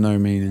 words with no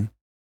meaning.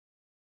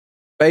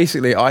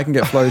 Basically, I can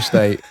get flow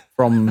state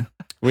from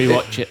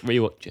Rewatch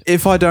it.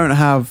 if I don't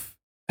have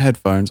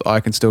headphones, I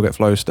can still get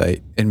flow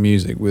state in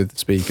music with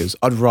speakers.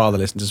 I'd rather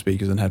listen to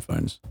speakers than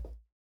headphones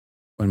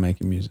when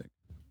making music.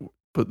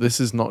 But this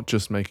is not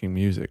just making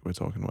music we're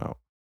talking about.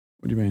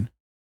 What do you mean?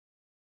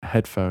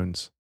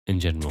 Headphones. In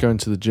general. Going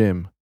to the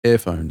gym.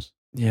 Earphones.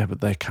 Yeah,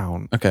 but they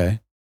count. Okay.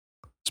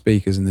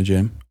 Speakers in the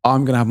gym.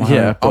 I'm gonna have my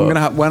Yeah, home. I'm but- gonna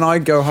have when I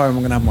go home.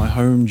 I'm gonna have my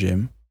home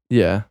gym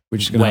Yeah, We're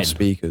just gonna When? have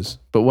speakers.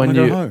 but when I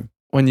go you home.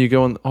 when you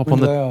go on When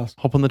did I ask?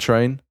 hop on the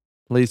train,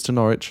 Leeds to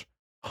Norwich.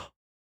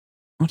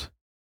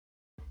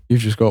 You've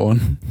just got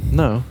one.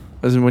 No,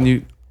 as in when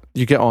you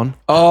get on.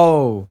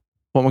 Oh,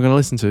 What am I going to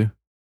listen to?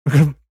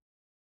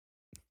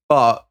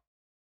 but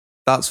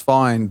that's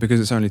fine because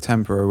it's only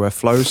temporary. Where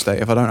flow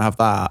state, if I don't have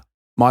that,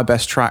 my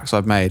best tracks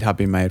I've made have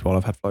been made while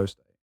I've had flow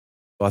state.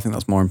 So I think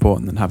that's more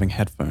important than having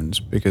headphones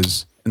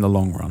because in the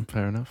long run.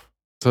 Fair enough.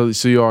 So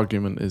your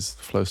argument is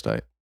flow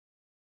state.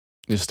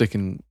 You're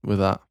sticking with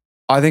that.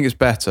 I think it's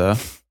better,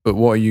 but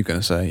what are you going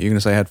to say? You're going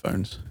to say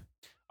headphones?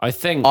 I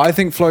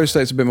think flow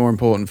state's a bit more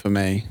important for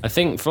me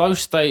flow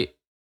state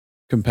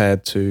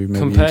compared to maybe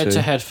compared you two.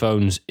 to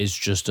headphones is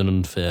just an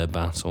unfair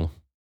battle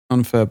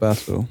Unfair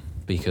battle.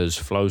 because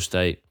flow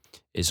state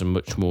is a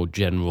much more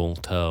general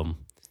term,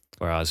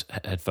 whereas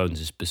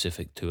headphones is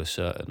specific to a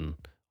certain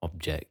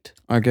object.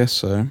 I guess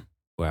so.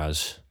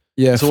 Whereas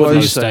Yeah, So what flow do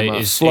you state. say, state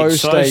Matt? is Flow flow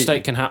state-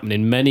 state can happen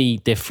in many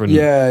different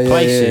Yeah,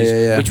 places,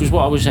 yeah. which was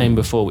what I was saying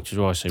before, which is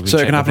why I say So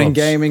it can happen in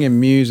games. gaming, in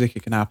music.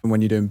 It can happen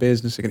when you're doing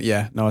business. It can,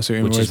 no, I see what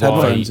you mean. Which is Whereas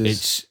why headphones is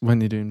it's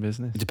When you're doing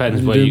business. it depends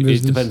When where you're you, doing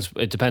it business.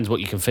 depends what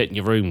you can fit in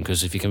your room,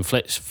 because if you can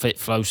fit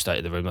flow state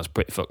in the room, that's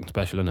pretty fucking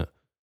special, isn't it?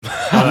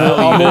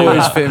 I'm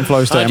always fitting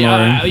flow state in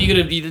my room. Are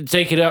you gonna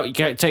take it out? You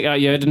can't take it out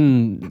your head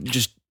and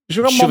just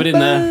shove it in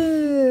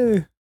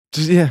there.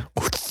 Just, yeah.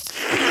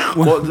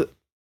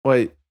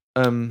 Wait.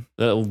 The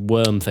little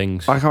worm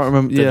things I can't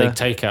remember. that Yeah. they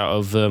take out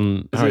of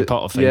Is Harry it-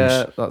 Potter things.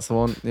 Yeah, that's the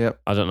one. Yep.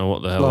 I don't know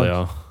what the hell they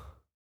are.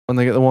 When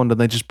they get the wand and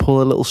they just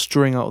pull a little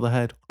string out of the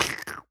head.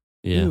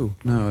 Yeah, Ew.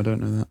 No, I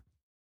don't know that.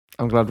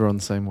 I'm glad we're on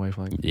the same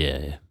wavelength.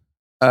 yeah.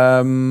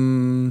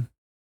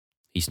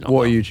 He's not.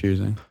 What are though. you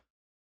choosing?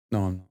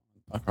 No,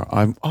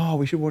 I'm not.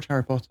 We should watch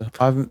Harry Potter.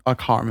 I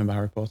can't remember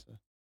Harry Potter.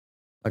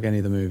 Like any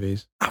of the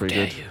movies. How Pretty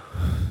dare good. you?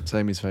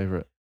 Samey's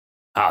favourite.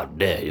 How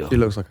dare you? She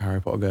looks like a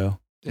Harry Potter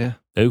girl. Yeah.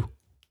 Who?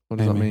 What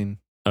does that Amy. mean?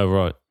 Oh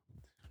right.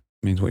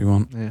 Means what you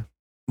want. Yeah.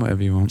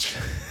 Whatever you want.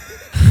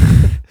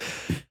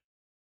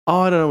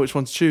 I don't know which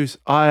one to choose.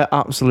 I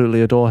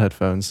absolutely adore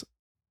headphones.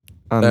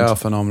 And, They are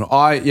phenomenal.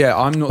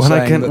 I'm not When I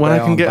saying can- that when they I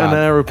can aren't get an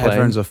bad. aeroplane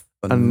Headphones are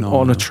and phenomenal.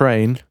 on a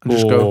train and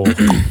just Or go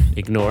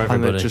ignore and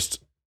everybody. then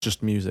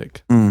just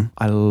music. Mm.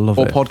 I love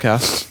Or it.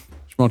 podcasts.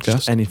 Podcast.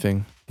 Just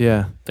anything.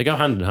 Yeah. They go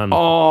hand in hand.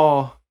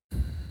 Oh.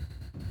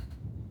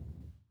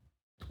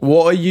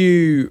 What are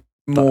you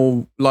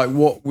more like?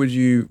 What would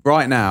you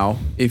right now,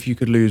 if you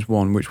could lose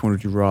one, which one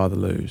would you rather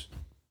lose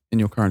in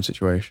your current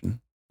situation?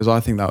 Because I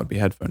think that would be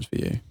headphones for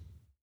you.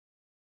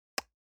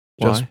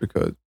 Why?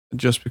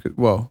 Just because.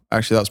 Well,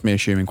 actually, that's me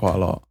assuming quite a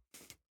lot.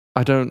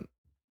 I don't.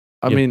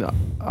 I Yeah. mean,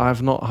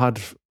 I've not had.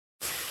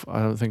 I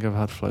don't think I've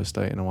had flow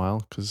state in a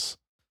while because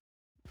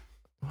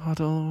I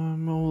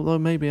don't. Although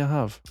maybe I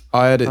have.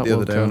 I had it That the other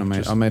will day go when I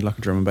just- made like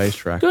a drum and bass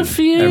track. Good and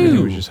for you.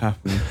 Everything was just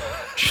happening.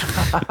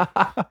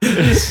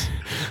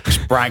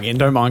 Just bragging.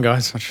 Don't mind,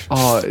 guys.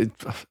 Oh,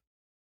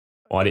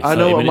 Why did I 30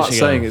 know what minutes Matt's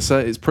ago?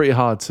 saying. It's pretty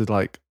hard to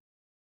like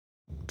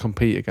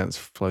compete against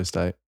flow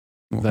state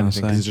What with can I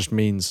anything because say? it just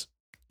means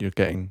you're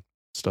getting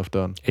stuff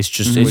done. It's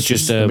just, Mhm. it's Which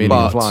just is the meaning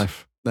of but-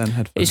 life. Then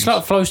headphones. it's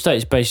like flow state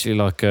is basically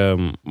like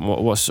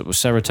what's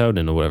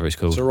serotonin or whatever it's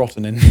called.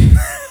 serotonin.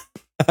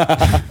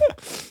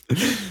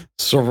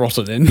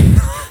 Serotonin.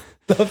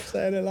 Stop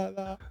saying it like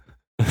that.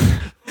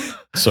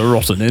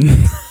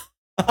 Serotonin.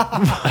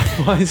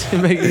 Why is he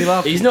making me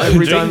laugh? He's not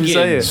every even time you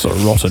say it.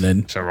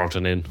 Serotonin.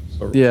 Serotonin.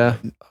 Yeah.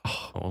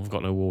 Oh, I've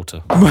got no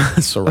water.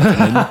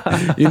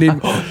 Serotonin. You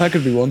need that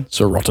could be one.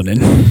 Serotonin.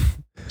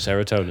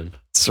 Serotonin.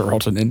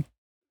 Serotonin.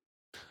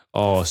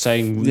 Oh,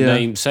 saying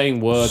Yeah.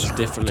 saying words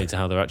differently to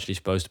how they're actually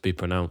supposed to be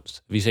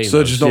pronounced. Have you seen So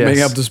those? just not Yes.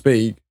 being able to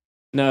speak.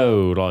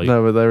 No, like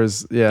No, but there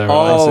is. Yeah. There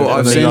are. Oh, and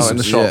I've they seen go out in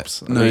the some- yeah.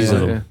 shops. No, These yeah.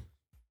 are them.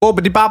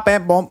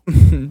 Bobbidi-bop-bop-bop.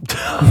 Maybe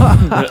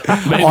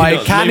I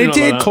not- can't maybe not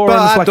eat, like Corin but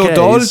I Flaquets.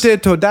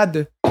 don't to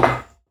dad.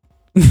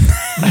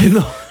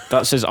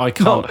 that says I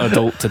can't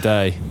adult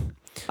today.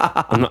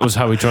 And that was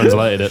how we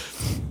translated it.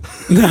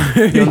 No,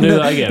 You wanna do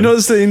that again?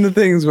 Not seeing the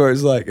things where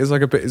it's like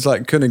a bit. It's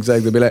like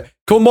Koenigsegg. They'll be like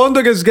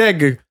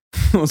Kommandagesgeg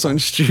or something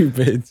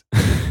stupid.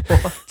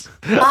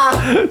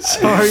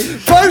 Sorry.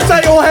 Close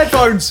out your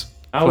headphones.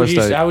 How would you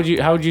Close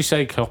how would you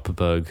say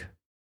Kopperberg?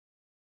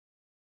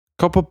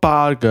 Copper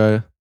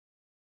burger.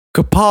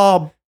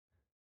 Kapab.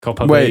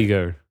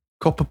 Kopperberger.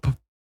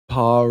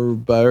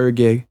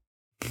 Kopparberge.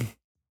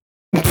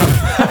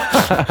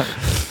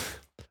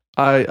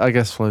 I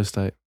guess flow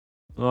state.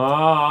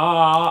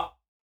 Ah.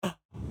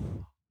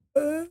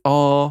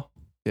 Oh.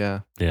 Yeah.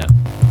 Yeah.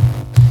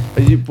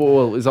 Are you,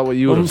 well, is that what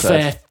you would have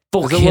Unfair said?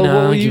 fucking What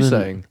were you argument.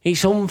 saying?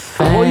 It's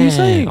unfair. What are you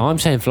saying? I'm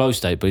saying flow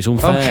state, but it's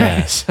unfair. Okay.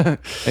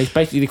 It's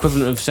basically the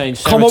equivalent of saying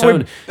Come up serotonin.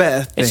 with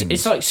better things.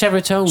 It's like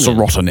serotonin.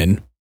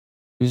 Serotonin.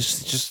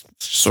 It's just like,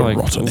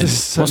 Serotonin.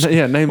 Just,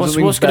 yeah, name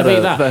something what's going to better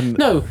be that? than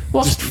No,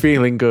 what's just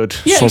feeling good.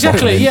 yeah, Serotonin.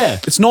 exactly, yeah.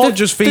 It's not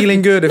just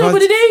feeling good. No,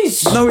 but it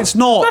is. No, it's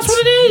not. That's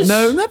what it is.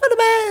 No,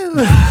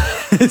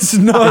 it's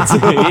not.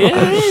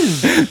 Yeah, it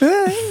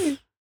is.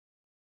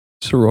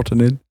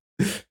 Serotonin.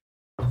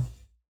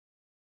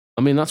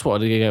 I mean, that's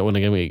what I get when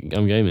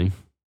I'm gaming.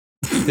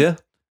 Yeah.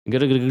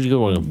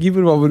 Go on. Give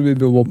it one with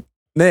me,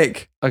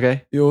 Nick.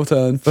 Okay. Your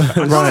turn.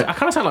 Right. I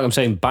kind of sound like I'm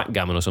saying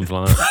backgammon or something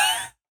like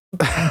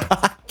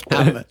that. Do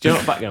you know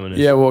what backgammon is?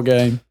 Yeah, what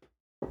game?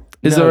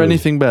 Is No. there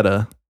anything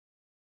better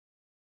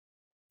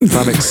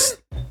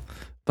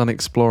than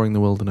exploring the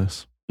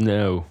wilderness?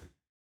 No.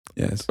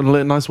 Yes. A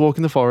nice walk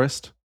in the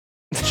forest.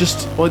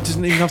 Just, well, it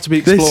doesn't even have to be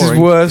This exploring.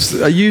 is worse.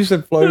 You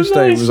said flow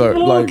state was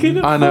like.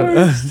 I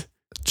know.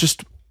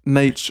 Just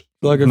nature.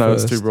 Shall I go No,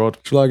 first? it's too broad.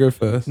 Shall I go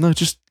first? No,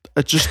 just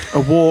a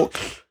walk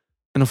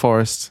in a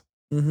forest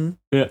Mm-hmm.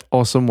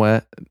 or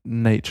somewhere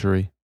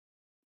naturey,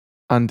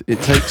 and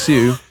it takes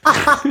you.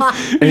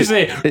 You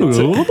say, It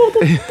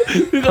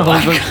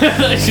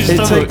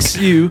takes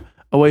you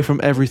away from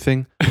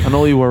everything, and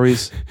all your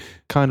worries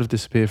kind of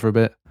disappear for a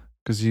bit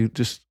because you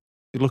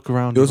look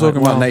around. You're and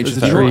talking about nature there's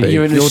a therapy. tree.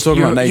 You're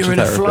talking about nature You're in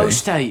a flow therapy.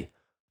 state.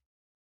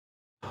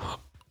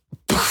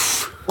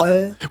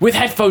 With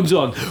headphones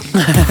on.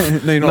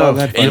 No, you're No,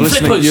 not. In You're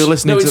listening- flippers. you're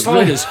listening no, to- it's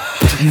sliders.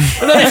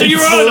 And then there's a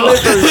urinal.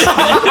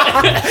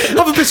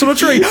 Have a piss on a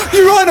tree.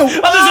 Urinal.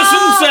 And there's a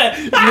sunset.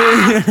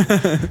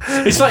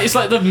 It's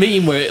like the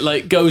meme where it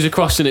like goes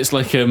across and it's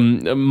like a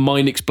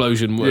mine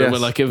explosion where, Yes. where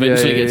like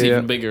eventually Yeah, it gets yeah.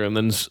 even bigger and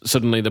then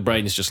suddenly the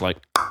brain is just like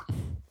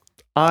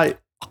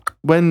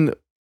When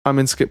I'm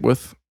in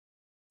Skipworth,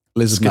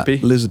 Skippy.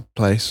 Lizard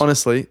place.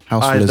 honestly,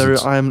 House for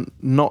lizards.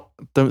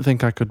 don't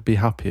think I could be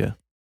happier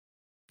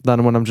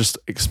than when I'm just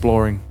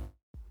exploring.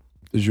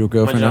 Does your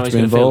girlfriend Imagine how have to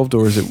he's be gonna feel. involved,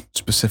 or is it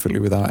specifically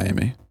without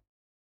Amy?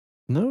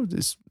 No,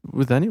 it's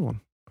with anyone.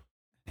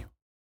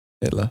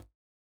 Hitler.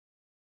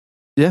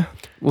 Yeah,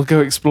 we'll go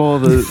explore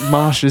the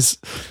marshes.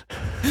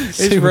 It's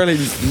really,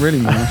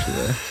 really marshy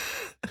there.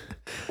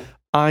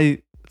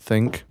 I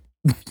think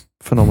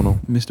phenomenal.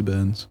 Mr.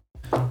 Burns.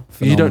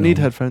 You don't need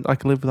Phenomenal. headphones. I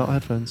can live without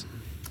headphones.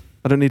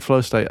 I don't need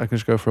flow state. I can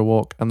just go for a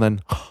walk and then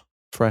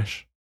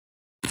fresh.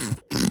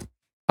 And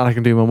I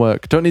can do my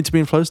work. Don't need to be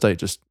in flow state.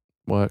 Just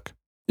work.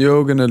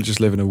 You're gonna just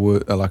live in a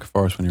wood, like a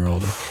forest when you're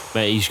older.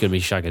 mate, he's gonna be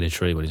shagging a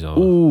tree when he's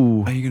older.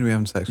 Ooh, Are you gonna be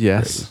having sex with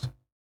Yes. trees?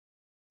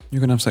 You're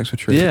gonna have sex with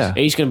trees? yeah.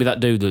 He's gonna be that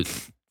dude that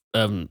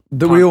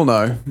That we all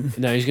know.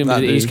 no, he's That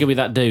dude. gonna be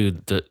that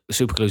dude that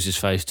super glues his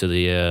face to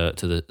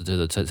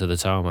the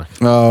tarmac.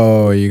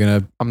 Oh, are you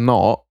gonna I'm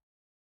not.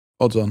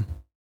 odds on?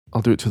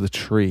 I'll do it to the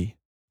tree.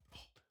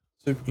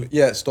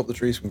 Yeah, stop the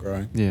trees from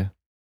growing. Yeah.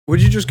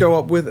 Would you just go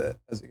up with it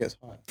as it gets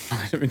higher?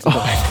 I don't mean to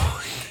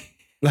lie.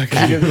 Like,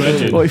 are you gonna-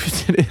 Imagine. What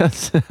if you did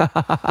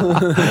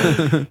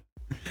it?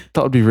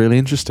 That would be really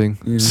interesting.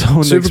 Yeah.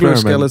 Someone Super glue a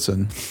experiment.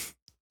 skeleton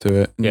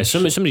to it. Yeah,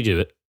 somebody do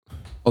it.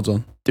 Odds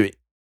on. Do it.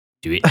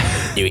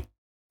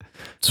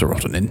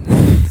 Serotonin.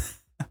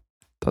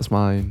 That's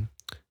mine.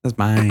 That's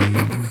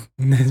mine.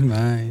 That's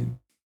mine.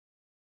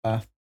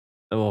 Oh,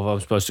 I'm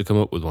supposed to come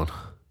up with one.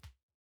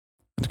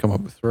 To come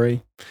up with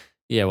 3.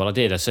 Yeah, well, I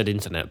did. I said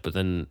internet, but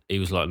then he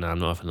was like, "No, I'm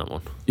not having that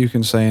one." You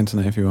can say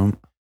internet if you want.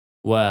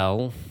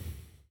 Well,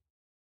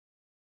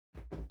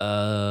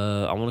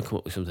 I want to come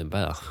up with something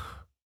better,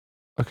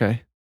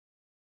 Okay.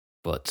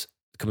 but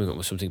coming up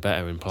with something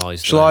better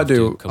implies. that Shall I have to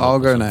do? come up I'll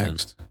with go something.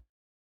 next.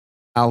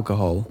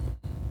 Alcohol.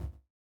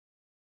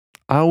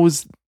 I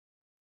always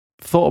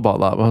thought about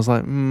that, but I was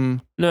like,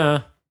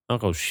 Nah, I'll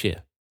go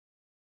shit.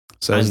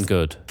 So And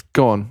good.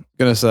 go on,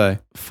 gonna say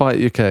fight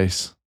your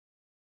case.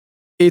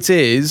 it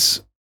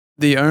is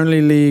the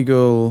only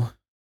legal,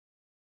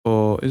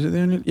 or is it the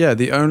only? Yeah,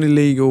 the only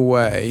legal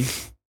way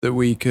that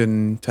we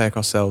can take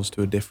ourselves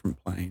to a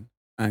different plane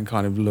and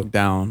kind of look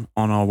down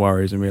on our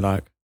worries and be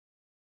like,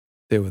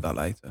 deal with that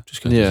later.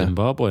 Just go to Yeah.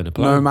 Zimbabwe in a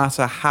plane. No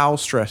matter how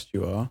stressed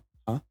you are.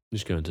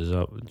 Just go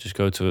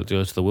to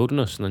the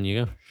wilderness and then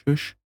you go.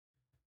 Shush.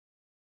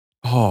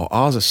 Oh,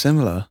 ours are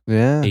similar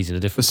Yeah. He's in a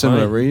for different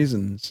similar plane.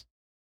 reasons,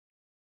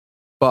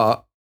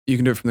 but you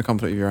can do it from the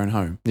comfort of your own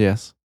home,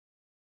 Yes.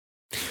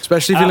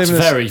 especially if you That's live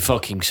in a. very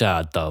fucking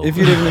sad, though. If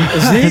you live in,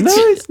 is it No,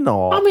 it's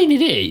not. I mean,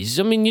 it is.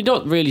 I mean, you're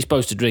not really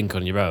supposed to drink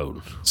on your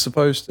own.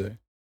 supposed to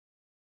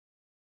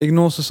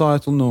ignore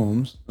societal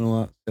norms and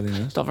all that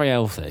silliness? It's not very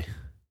healthy.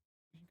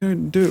 You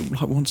don't do it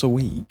like once a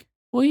week.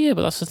 Well, yeah,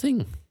 but that's the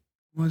thing.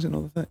 Why is it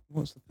not the thing?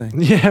 What's the thing?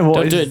 Yeah. What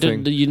Don't is do the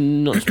it. thing? You're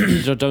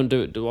not. Don't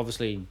do it.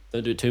 Obviously,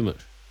 don't do it too much.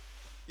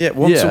 Yeah,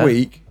 once Yeah. a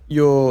week.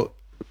 You're.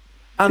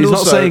 And He's not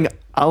also- saying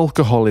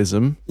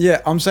alcoholism. Yeah,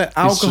 I'm saying He's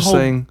alcohol. just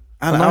saying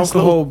and a nice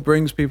alcohol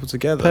brings people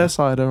together. pear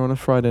cider on a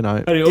Friday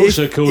night. And it If-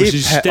 also causes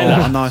if-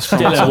 Stella. oh, nice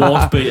Stella fancy.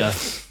 Wharf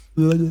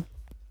beater.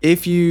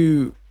 If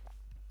you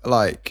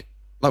like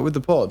with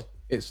the pod,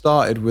 it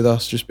started with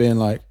us just being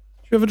like,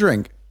 "Do you have a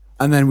drink?"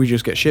 And then we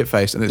just get shit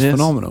faced, and it's Yes.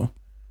 phenomenal.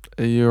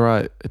 You're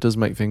right. It does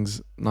make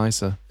things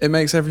nicer, It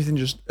makes everything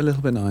just a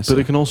little bit nicer. but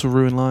it can also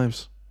ruin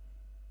lives.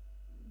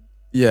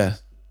 Yeah,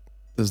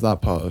 there's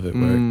that part of it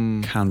where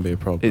Mm. it can be a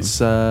problem. It's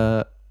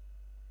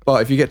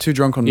But if you get too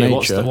drunk on Yeah,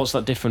 nature, what's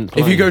that different? if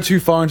you plane? go too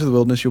far into the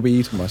wilderness, you'll be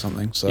eaten by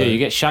something. So yeah, you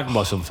get shagged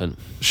by something.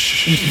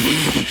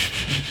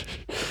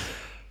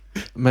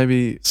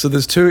 maybe So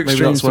there's two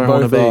extremes that's where for I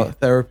wanna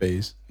both our be.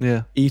 therapies.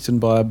 yeah. Eaten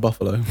by a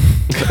buffalo.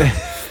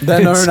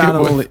 They're known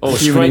animal Or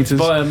human scraped eaters.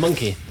 by a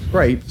monkey.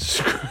 Great.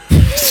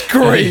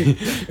 Scrape.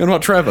 You're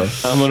not Trevor.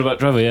 I'm on about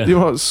Trevor, yeah. You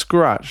know what?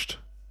 Scratched.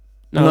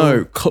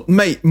 No,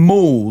 mate,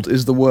 mauled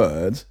is the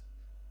word.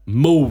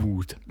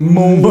 Mould.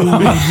 Mauled.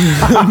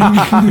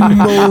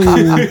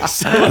 It's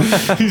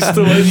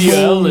the way you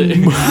held it.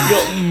 You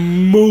got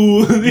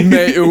mould.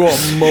 Mate, it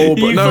got mauled.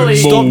 But You no, fully-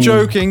 stop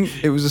joking.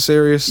 It was a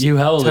serious. You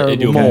held it in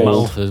your terrible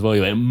maul. mouth as well.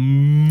 You went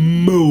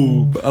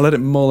mould. I let it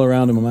mull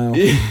around in my mouth.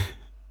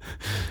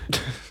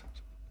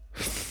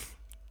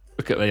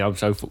 Look at me, I'm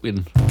so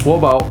fucking... What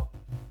about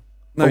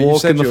No, a you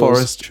walk said in the yours.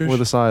 forest Shush.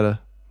 with a cider?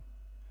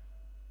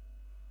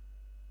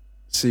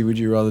 See, would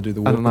you rather do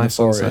the walk And a in the nice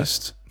sunset.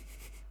 forest?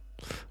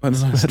 And a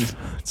nice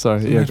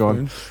Sorry, yeah, go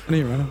on.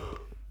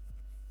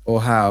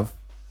 Or have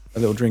a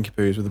little drinky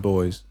poos with the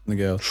boys and the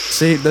girls.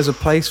 See, there's a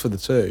place for the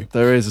two.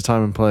 There is a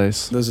time and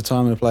place. There's a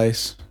time and a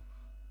place.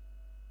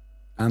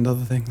 And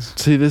other things.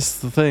 See, this is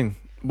the thing.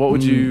 What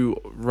would you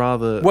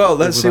rather? Well,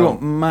 let's see without-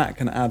 what Matt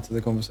can add to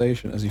the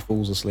conversation as he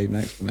falls asleep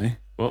next to me.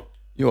 What?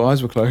 Your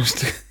eyes were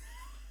closed.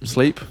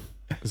 Sleep.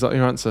 Is that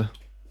your answer?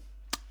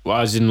 Well,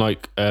 as in,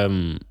 like,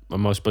 am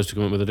I supposed to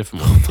come up with a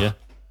different one? Yeah?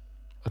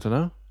 I don't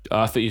know.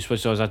 I thought you were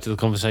supposed to add to the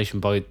conversation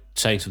by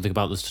saying something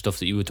about the stuff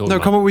that you were talking No,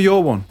 about. come up with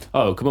your one.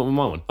 Oh, come up with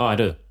my one. Oh, I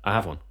do. I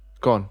have one.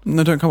 Go on.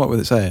 No, don't come up with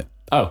it. Say it.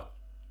 Oh.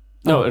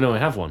 No, I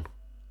have one.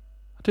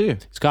 Do you?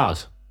 It's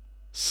cars.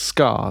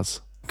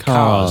 Scars.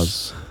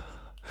 Cars.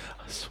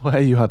 I swear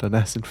you had an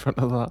S in front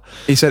of that.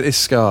 He said it's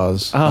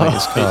scars. Oh. Like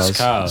it's cars. It's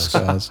cars. It's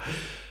cars.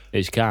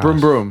 It's cars. Brum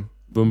brum.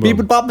 Boom, Beep,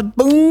 boom. bop,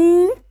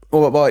 boom. What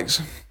about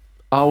bikes?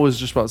 I was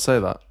just about to say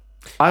that.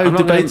 I I'm not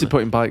debated gonna-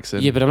 putting bikes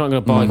in, Yeah, but I'm not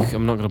going to bike.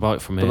 I'm not going to bike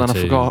from here but then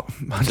to, I forgot.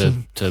 to,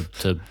 Imagine.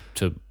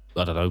 to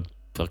I don't know,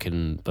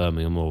 fucking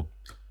Birmingham or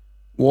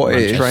What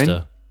is?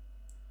 Manchester.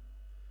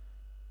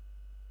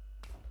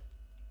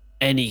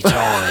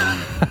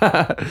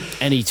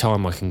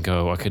 Anytime I can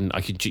go,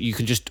 you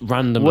can just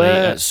randomly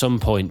Where- at some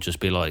point just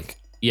be like,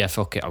 yeah,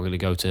 fuck it, I'm gonna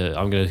go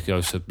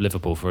to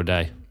Liverpool for a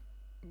day.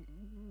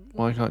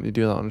 Why can't you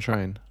do that on a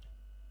train?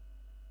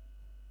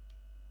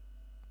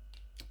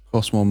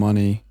 Costs more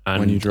money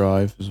when And- you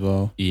drive as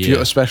well. Yeah.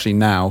 Fuel, especially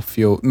now,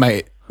 fuel.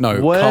 Mate, no,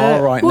 Where-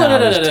 car right Well, now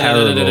no, is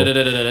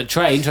terrible.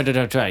 Train. You can't get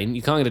a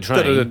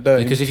train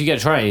because if you get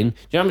a train, do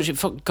you know how much it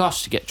fucking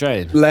costs to get a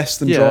train? Less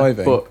than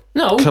driving. but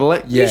No,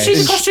 Collect- you see the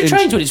Yes. cost of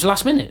trains when it's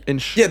last minute.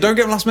 yeah, don't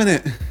get them last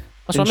minute.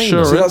 That's what I mean.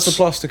 Insurance. So that's the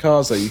plus to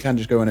cars, though. You can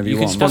just go whenever you, You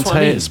can want. That's what I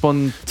mean.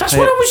 That's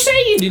what I was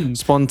saying.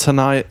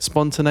 Spontaneity.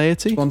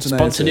 Spontaneity.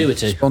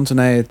 Spontaneity.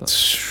 Spontaneity.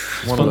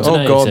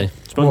 Oh, God.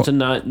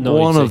 Spontaneity.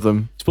 One of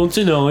them.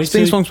 Spontaneity.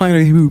 Sting Song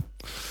Spangy.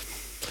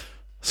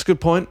 That's a good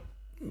point.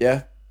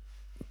 Yeah.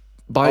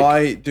 Bike.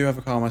 I do have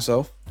a car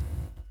myself.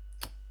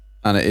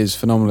 And it is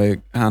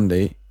phenomenally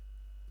handy.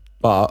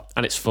 But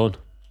And it's fun.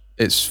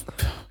 it's...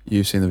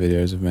 You've seen the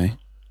videos of me.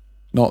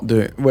 Not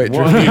doing... Wait,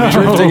 drifting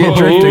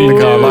the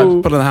car.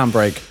 Like, put on the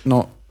handbrake.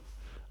 Not...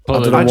 I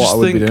don't know I what just I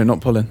would be think doing.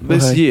 Not pulling.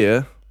 This Okay.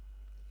 year,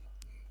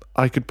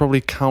 I could probably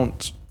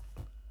count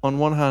on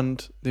one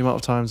hand the amount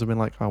of times I've been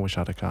like, I wish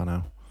I had a car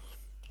now.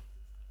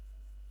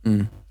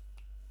 Mm.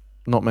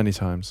 Not many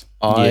times.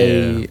 I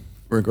Yeah.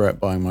 regret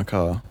buying my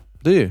car.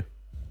 Do you?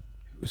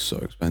 It was so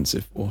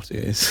expensive for what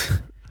it is.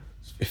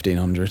 It's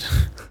 1,500.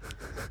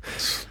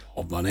 It's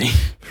hot money.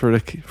 For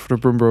the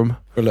brum brum.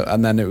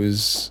 And then it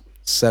was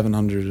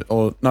 700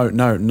 or no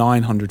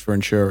 900 for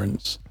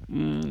insurance,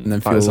 and then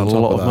That fuel is a on top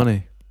lot of of that.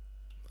 money.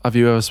 Have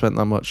you ever spent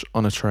that much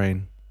on a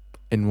train?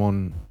 In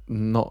one,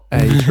 not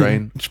a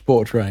train.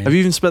 Sport train. Have you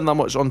even spent that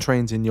much on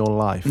trains in your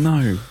life?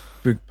 No,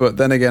 but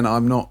then again,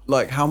 I'm not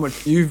like how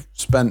much you've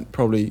spent.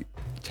 Probably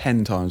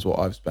 10 times what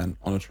I've spent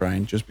on a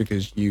train, just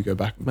because you go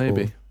back and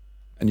Maybe. forth,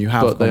 and you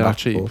have. But they gone are back and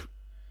cheap. forth.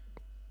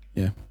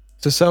 Yeah.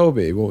 To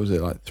Selby, what was it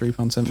like?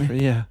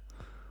 £3.70. Yeah.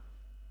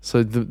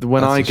 So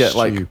when I get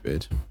like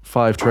stupid.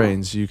 5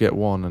 trains, you get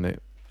one, and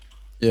it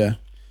Yeah.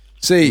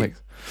 See,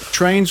 makes.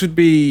 trains would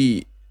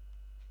be.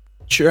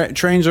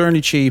 Trains are only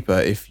cheaper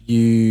if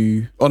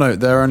you. Oh no,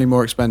 they're only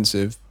more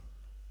expensive.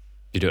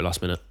 You do it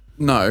last minute.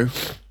 No,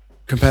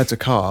 compared to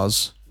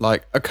cars.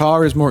 Like a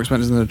car is more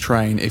expensive than a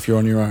train if you're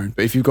on your own.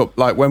 But if you've got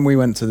like when we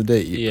went to the D,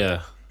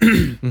 Yeah.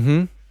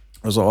 Mm-hmm. it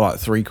was like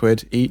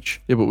 £3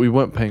 each, Yeah, but we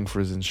weren't paying for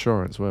his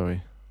insurance, were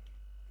we?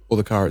 or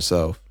the car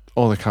itself.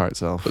 Or the car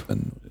itself. But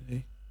then,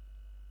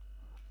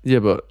 Yeah,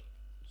 but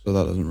so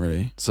that doesn't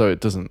really. so it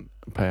doesn't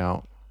pay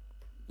out.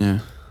 Yeah.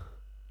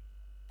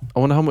 I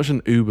wonder how much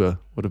an Uber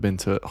would have been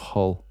to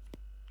Hull.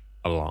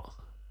 A lot.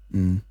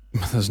 Mm.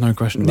 There's no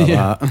question about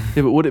Yeah. that.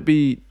 Yeah, but would it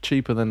be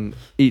cheaper than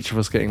each of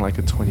us getting like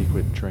a 20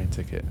 quid train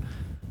ticket?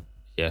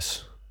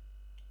 Yes.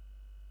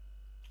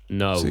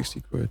 No.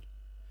 £60.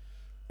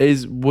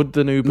 Would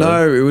the Uber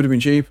No, it would have been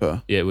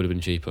cheaper. Yeah, it would have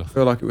been cheaper I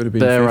feel like it would have been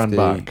there 50. and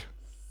back?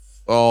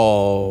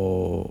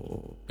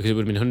 Oh. because it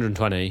would have been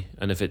 120,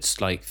 and if it's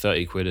like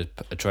 30 quid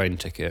a train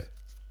ticket,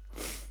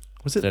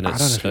 Was it? then I don't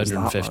know it's if it was that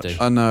 150.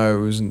 much. I know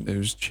it wasn't. It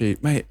was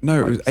cheap, mate. No,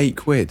 it was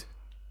 £8.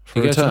 For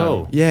You go to return.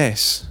 Hull?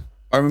 Yes,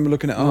 I remember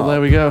looking it Well, up.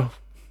 there we go.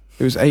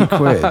 It was £8.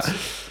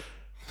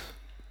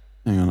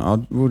 Hang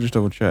on, we'll just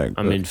double check.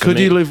 I mean, for Could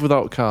me, you live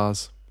without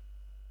cars?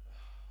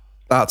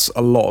 That's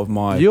a lot of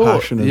my You're-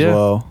 passion as yeah.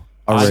 well.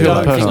 I I really got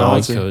don't like think I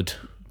cars. personality.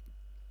 could.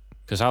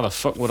 Because how the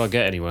fuck would I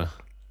get anywhere?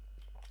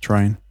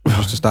 Train,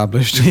 just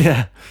established.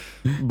 Yeah.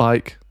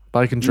 Bike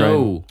and train.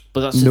 No,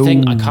 but that's the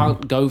thing. I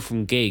can't go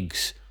from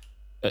gigs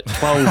at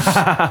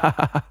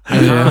 12.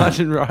 Can you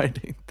imagine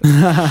riding?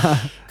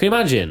 Can you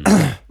imagine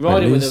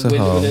riding with is a, so with,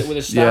 hard. with, a, with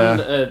a stand,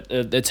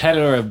 a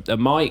tenor, a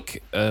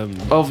mic?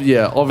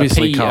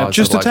 Obviously P, cars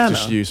just are a like tenner.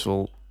 just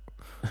useful.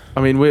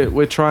 I mean,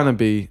 we're trying to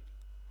be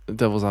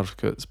devil's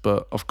advocates,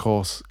 but of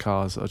course,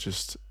 cars are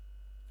just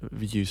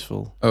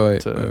useful Oh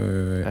wait, to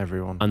wait.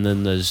 everyone. And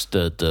then there's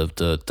the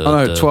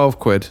Oh no, 12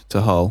 quid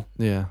to Hull.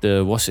 Yeah.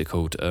 the what's it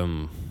called?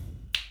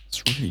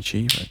 It's really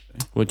cheap,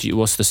 actually.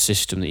 What's the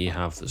system that you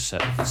have that's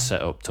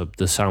set up to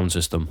the sound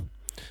system?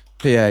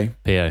 PA.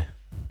 PA.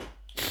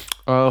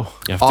 Oh,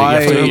 You have to, I- you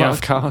have to, you you have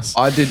have, cars.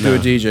 I did do a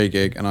DJ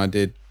gig and I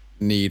did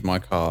need my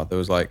car. There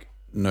was like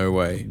no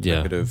way I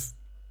Yeah. could have.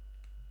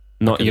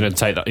 not you're gonna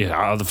take that. Yeah,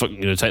 how the fuck are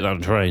you gonna take that on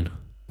a train?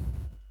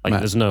 Like,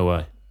 Matt. there's no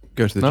way,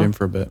 Go to the No? gym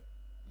for a bit.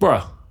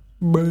 bruh.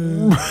 You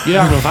don't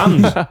have enough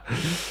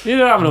hands. You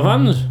don't have enough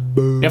hands.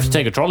 You have to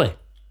take a trolley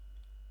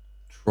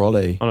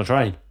Trolley. on a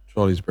train.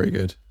 Trolley's pretty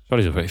good.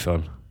 Trolleys are pretty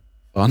fun.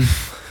 Fun.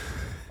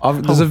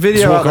 There's a Just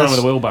video out walk around with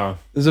a there. wheelbarrow.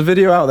 There's a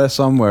video out there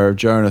somewhere of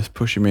Jonas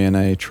pushing me in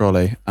a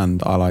trolley,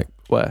 and I like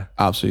Where?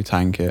 absolutely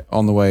tank it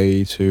on the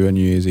way to a New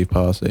Year's Eve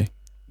party.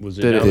 Was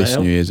it Did it down the This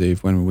hill? New Year's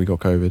Eve when we got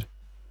COVID.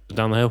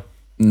 Down the hill.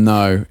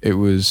 No, it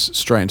was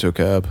straight into a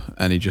curb,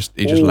 and he just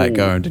let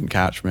go and didn't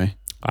catch me.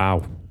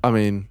 Ow. I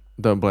mean,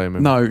 don't blame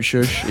him. No,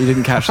 shush. He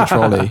didn't catch the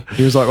trolley.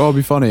 He was like, "Oh, it'll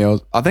be funny."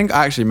 I think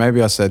actually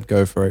maybe I said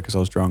go for it because I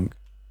was drunk.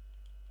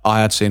 I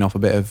had seen off a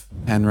bit of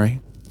Henry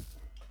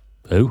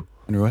Who?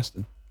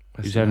 Weston.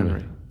 Who's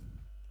Henry?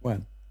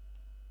 When?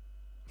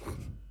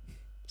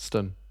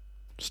 Stun.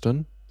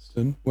 Weston.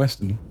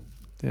 Weston.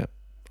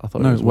 I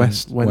thought No, it was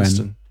West-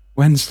 Winston.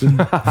 Winston.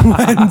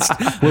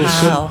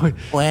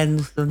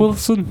 Winston.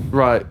 Wilson.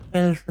 Right.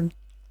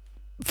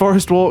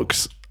 Forest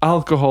walks,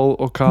 alcohol,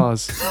 or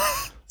cars?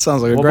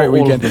 Sounds like a What great about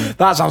all of weekend. them?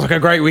 That sounds like a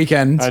great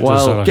weekend. That does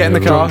Well, sound like Get in a the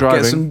good car, one.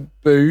 driving. get some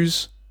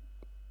booze.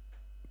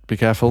 Be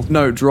careful.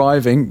 No,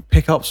 driving,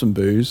 pick up some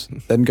booze,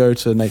 then go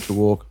to nature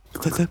walk.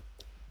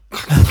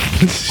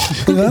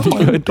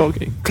 You're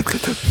dogging.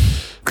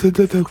 And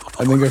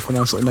then go for a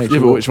nice little nature Yeah,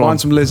 but walk. which Find one?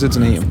 some lizards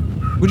and eat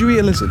them. Would you eat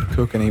a lizard?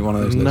 Cook and eat one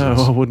of those No,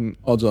 lizards? I wouldn't.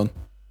 Odds on.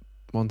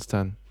 1 to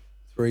 10.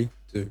 3,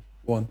 2,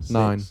 1.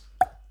 9.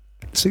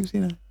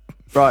 69.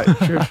 Right.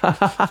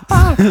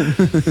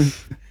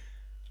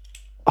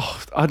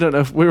 Oh, I don't know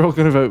if we're all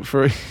going to vote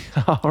for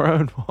our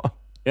own one.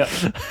 Yep.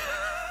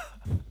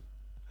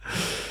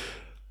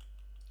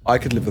 I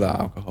could live without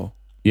alcohol.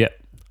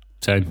 Yep.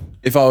 Same.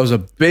 If I was a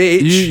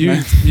bitch. You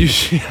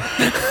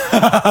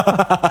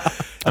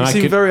And I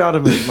seem could, very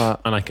adamant, Matt.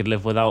 and I could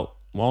live without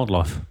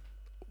wildlife.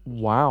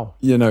 Wow.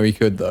 You know he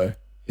could though.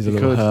 He's a He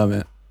little could.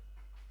 hermit.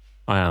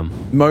 I am.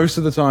 Most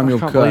of the time I your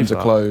can't curtains believe are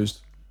that.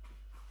 closed.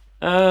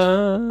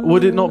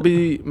 Would it not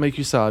make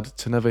you sad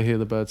to never hear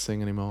the birds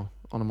sing anymore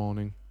on a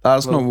morning?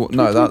 That's Well, not what,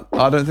 no, that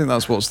I don't think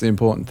that's what's the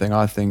important thing.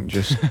 I think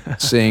just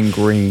seeing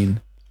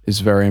green is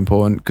very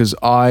important because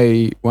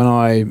when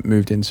I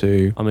moved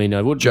into I mean,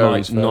 I would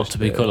Joey's like not first to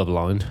be bit.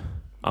 colourblind.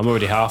 I'm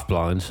already half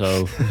blind,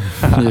 so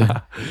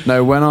yeah.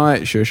 No, when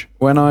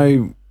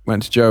I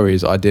went to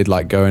Joey's, I did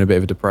like go in a bit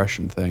of a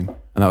depression thing,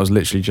 and that was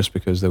literally just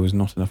because there was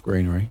not enough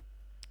greenery.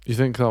 Do you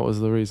think that was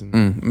the reason?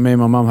 Me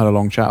and my mum had a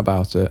long chat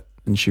about it,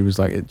 and she was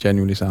like, "It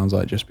genuinely sounds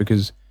like just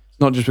because it's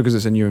not just because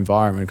it's a new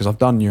environment. Because I've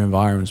done new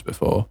environments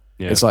before.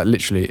 yeah. It's like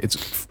literally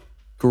it's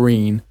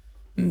green,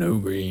 no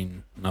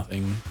green,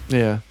 nothing.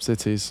 Yeah,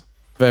 cities.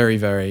 Very,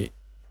 very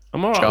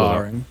I'm alright with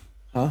jarring.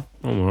 that.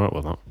 I'm alright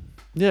with that.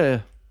 Yeah.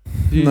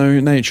 You- No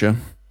nature.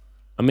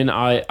 I mean,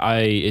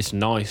 it's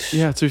nice.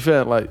 Yeah, to be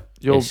fair, like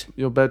It's-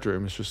 your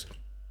bedroom is just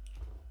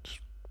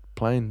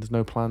plain. There's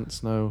no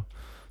plants, no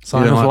You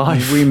sign know, of like,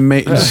 life. We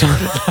made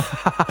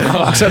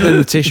except in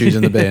the tissues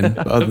in the bin.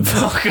 But other than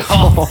that,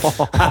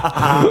 Fuck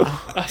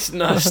off. That's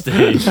nasty.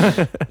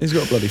 he's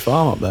got a bloody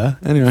farm up there.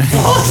 Anyway,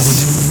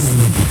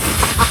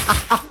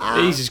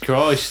 Jesus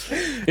Christ.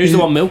 Who's the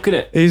one milking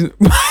it? he's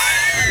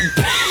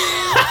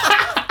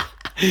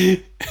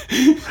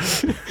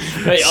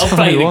Hey, I'll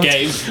play the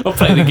game. I'll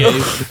play the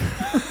game.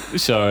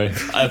 Sorry,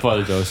 I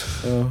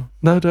apologise.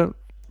 No, don't.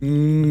 I do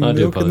milking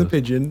the apologise.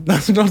 pigeon.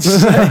 That's not to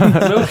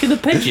say. Milking the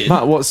pigeon?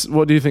 Matt,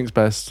 what do you think's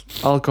best?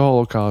 Alcohol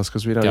or cars?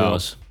 Because we don't know.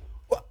 Cars.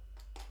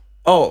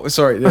 Oh,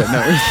 sorry. Yeah,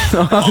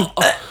 no.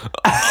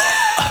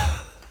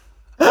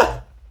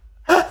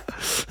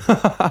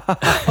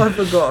 I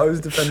forgot I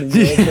was defending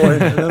your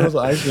point, and then I was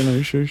like, actually,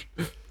 no, shush.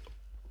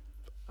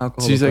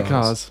 Alcohol. So you or say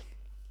cars?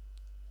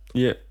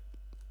 Yeah.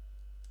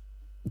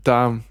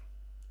 Damn.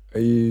 What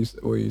are you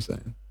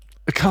saying?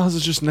 The cars are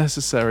just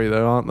necessary,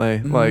 though, aren't they?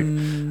 Like,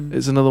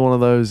 it's another one of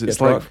those. It's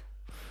Get like drunk?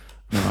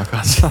 No, I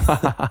can't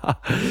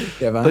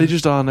say. Yeah, man. they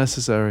just are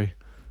necessary.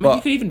 I mean,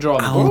 you could even drive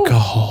a ball.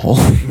 Alcohol.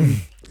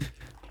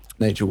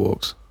 Nature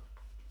walks.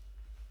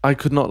 I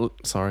could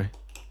not. Sorry,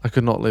 I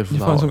could not live You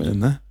find without something in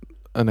there.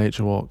 a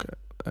nature walk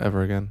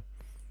ever again.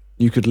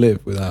 You could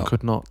live without.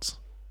 Could not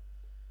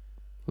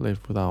live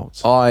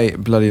without. I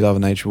bloody love a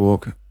nature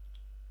walk.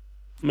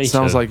 Me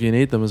Sounds too. like you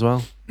need them as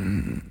well.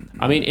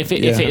 I mean, if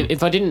Yeah.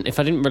 I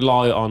didn't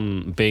rely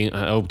on being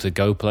able to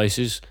go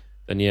places,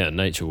 then yeah,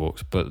 nature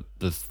walks. But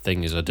the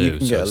thing is, I do. You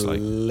can So get it's a like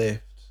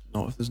lift.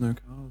 Not if there's no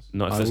cars.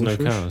 not if I there's will no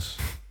shush. cars.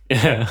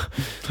 Yeah.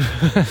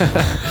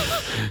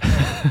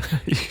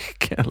 You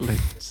get a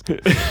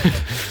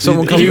lift.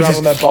 Someone comes You around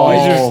on their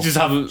bike. Just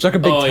have It's like a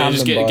big just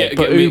tandem get bike. me,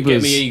 But get me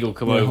Ubers- Eagle,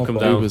 come Yeah, over, hop come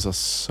on. down. Ubers are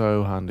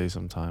so handy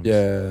sometimes.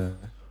 Yeah.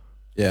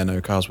 Yeah,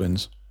 no, cars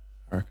wins,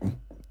 I reckon.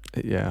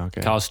 Yeah.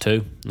 Okay. Cars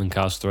 2 and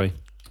Cars 3.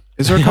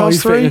 Is there a How are you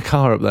Cars fitting 3? a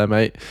car up there,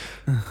 mate?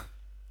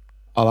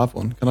 I'll have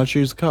one. Can I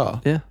choose the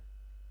car? Yeah.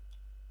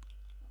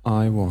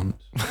 I want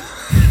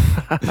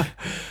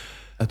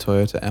a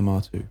Toyota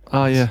MR2.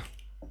 Oh yeah.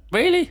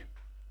 Really?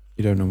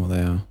 You don't know what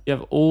they are. You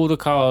have all the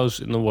cars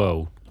in the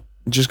world.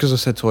 Just because I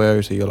said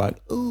Toyota, you're like,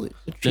 oh, it's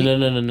a cheap.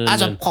 No.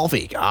 As no. a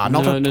coffee car,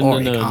 not no, a no,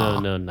 Tory no,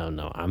 car.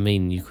 no. I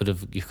mean, you could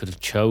have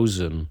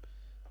chosen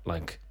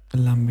like A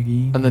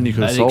Lamborghini. And then you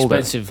could have an sold it.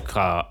 expensive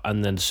car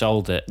and then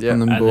sold it. Yeah.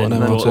 And then And bought then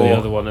an bought MR2. the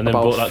other one and then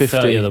About bought like 50.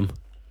 30 of them.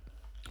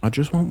 I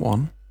just want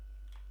one.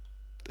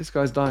 This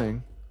guy's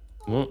dying.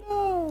 What?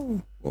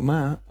 Oh, what,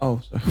 Matt?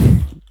 Oh,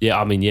 sorry. Yeah,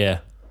 I mean, yeah.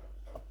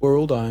 We're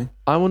all dying.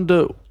 I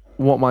wonder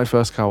what my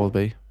first car will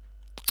be.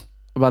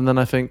 But then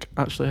I think,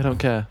 actually, I don't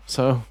care.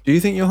 So Do you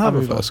think you'll have I'll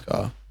a move on. first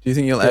car? Do you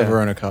think you'll Yeah. ever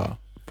own a car?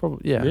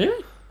 probably, yeah.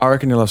 Really? I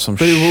reckon you'll have some.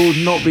 But it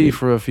will not be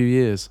for a few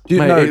years. Do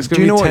you- Mate, no, it's do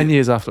going you to know be what- 10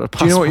 years after a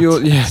Do you know what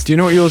passport. Do you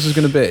know what yours is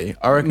going to be?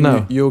 I reckon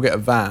No. you'll get a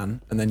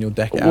van and then you'll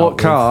deck it out. What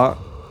with- car?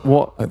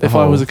 What like the if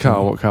I was whole a car?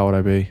 thing. What car would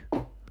I be?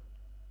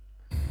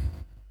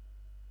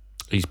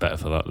 He's better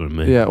for that than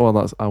me. Yeah, well,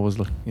 that's I was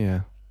looking.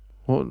 Yeah,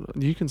 what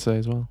you can say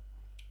as well.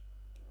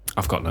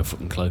 I've got no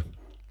fucking clue.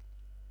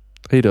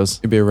 He does.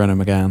 It'd be a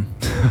Renault Megane.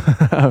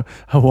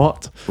 A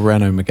what?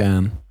 Renault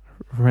Megane.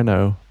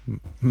 Renault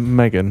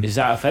Megan. Is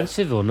that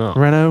offensive or not?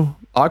 Renault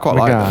I quite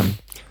like Megane.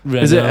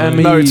 that. Is it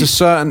ME? No, it's a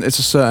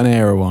certain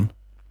era one.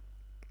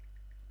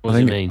 What I does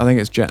think it mean? I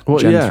think it's Gen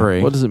What?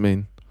 3. What does it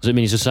mean? Does it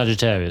mean he's a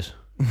Sagittarius?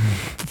 I'm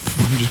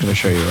just going to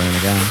show you Renault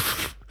Megane.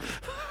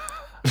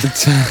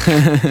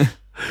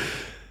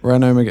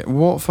 Renault Megane.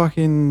 What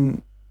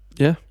fucking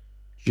Yeah.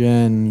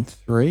 Gen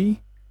 3?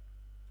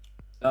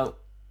 Oh.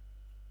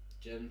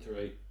 Gen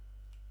 3.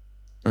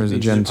 Or is it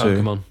Gen 2?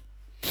 Pokemon.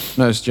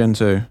 No, it's Gen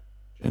 2.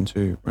 Gen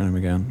 2 Renault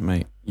Megane.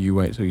 Mate, you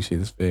wait till you see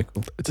this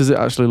vehicle. Does it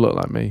actually look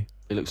like me?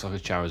 It looks like a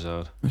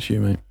Charizard. That's you,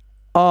 mate.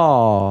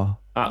 Oh.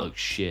 That looks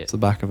shit. It's the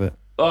back of it.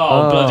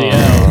 Oh, bloody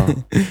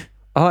hell.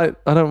 I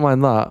don't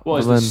mind that. What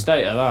is but the then,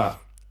 state of that?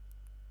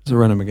 It's a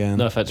Renault Megane.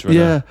 No offense, Renault.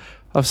 Yeah,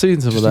 I've seen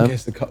some Just of in them.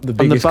 case the the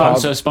biggest back- car.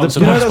 Sponsor, sponsor,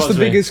 You know man, that's the sponsor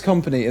me. biggest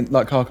company,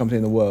 like car company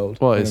in the world.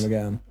 What Renault is?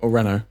 Megane. Or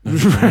Renault. No.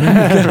 Bigger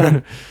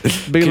Can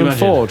you than imagine?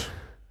 Ford.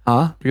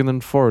 Huh? Bigger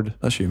than Ford.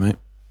 That's you, mate.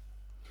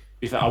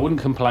 If I wouldn't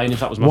complain if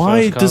that was my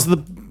Why first car.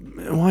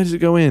 why does it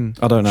go in?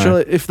 I don't know.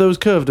 Surely, if those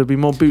curved, there'd be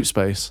more boot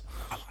space.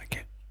 I like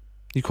it.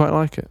 You quite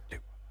like it.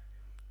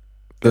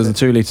 There's a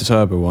 2-litre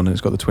turbo one. And it's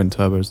got the twin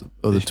turbos,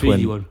 or the The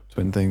speedy twin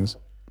one. things.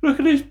 Look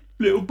at his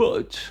little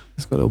butt.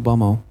 It's got a little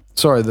bumhole.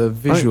 Sorry, the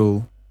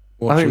visual.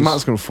 I think watches-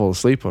 Matt's going to fall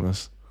asleep on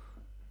us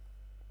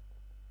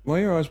Why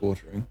are your eyes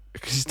watering?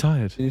 because he's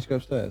tired. Do you need to go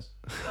upstairs?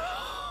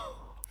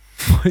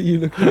 Why are you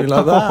looking at me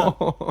like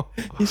that?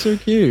 He's so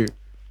cute.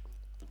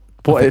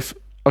 What if?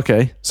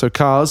 Okay, so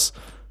cars.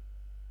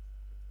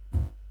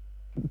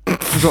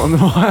 Forgotten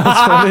why I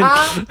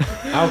was running.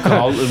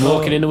 Alcohol and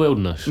walking in the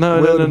wilderness.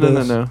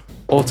 No.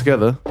 All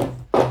together.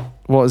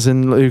 What is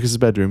in Lucas's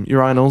bedroom?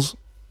 Urinals.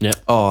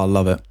 Oh, I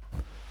love it.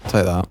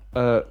 Take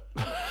that.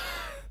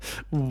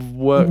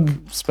 Work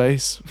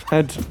space.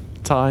 Head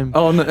time.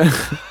 Oh no,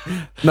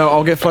 no!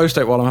 I'll get flow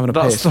state while I'm having a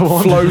That's piss. the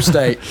one. Flow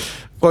state,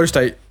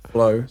 state of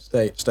flow.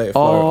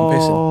 I'm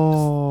pissing.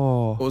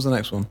 Oh. What was the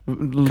next one?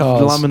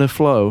 Cars. Laminar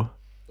flow.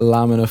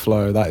 Laminar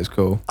flow. That is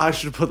cool. I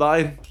should put that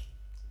in.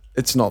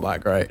 It's not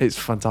that great. It's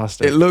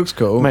fantastic. It looks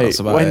cool. Mate, That's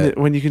about it.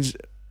 when you can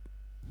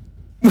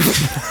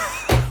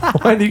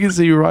when you can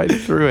see right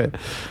through it.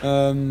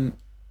 And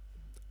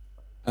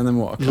then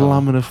what? A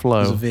car. Laminar There's a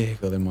flow.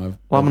 vehicle in my.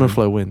 Laminar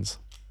flow wins.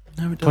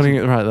 No, it doesn't. Putting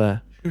it right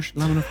there. Shush,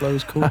 laminar flow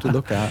is cool to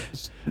look at.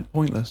 It's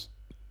pointless.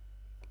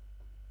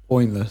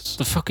 Pointless.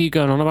 The fuck are you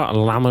going on about?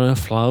 Laminar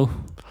flow?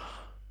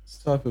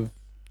 It's a type of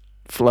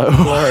Flow.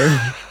 flow.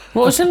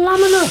 What is a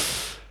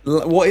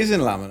laminar? What is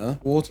in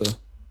laminar? Water.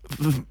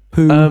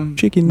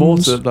 Chickens.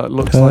 Water that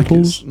looks like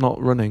it's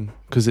not running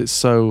because it's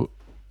so.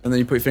 And then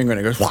you put your finger in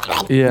it, it goes.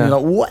 And Yeah. you're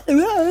like, what?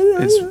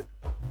 It's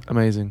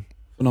amazing.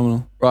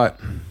 Phenomenal. Right.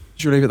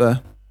 Should we leave it there?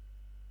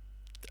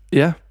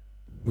 Yeah.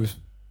 With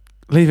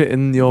Leave it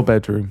in your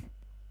bedroom.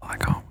 I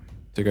can't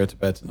wait to go to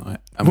bed tonight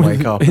and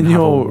wake up in and have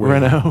your a wee.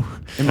 Renault.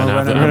 In my And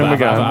have- Renault Renault have- have-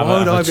 Megane. have- Why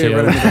would I have be a Toyota.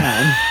 Renault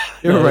Megane?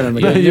 You're a Renault No,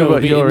 Megane. you're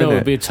it'd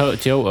in be it. a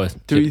Toyota.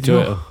 Do you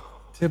Toyota.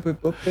 Tip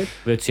it up, babe.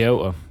 Be a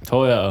Toyota.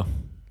 Toyota.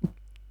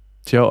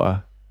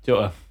 Toyota.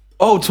 Toyota.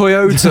 Oh,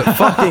 Toyota.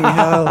 Fucking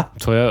hell.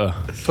 Toyota.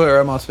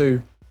 Toyota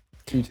MR2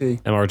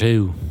 GT.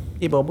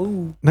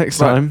 MR2. Next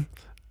Right. time,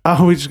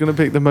 are we just going to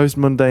pick the most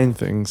mundane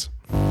things?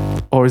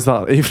 Or is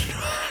that even...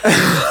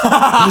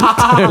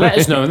 Let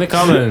us know in the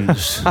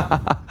comments.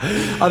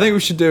 I think we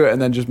should do it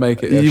and then just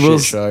make it a You shit will-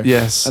 show.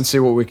 yes. And see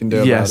what we can do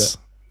about Yes. it.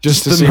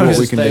 Just to The see what most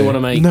we can They do. want to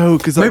make. No,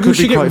 because that Maybe we could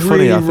should be get quite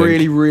really, funny, I think.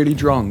 really, really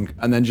drunk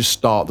and then just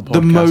start the podcast the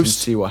and most,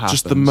 see what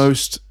happens. just the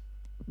most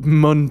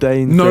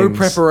mundane No things.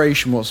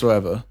 preparation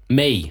whatsoever.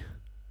 Me.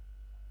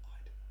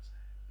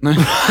 No.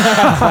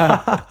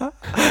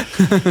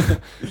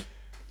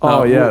 Oh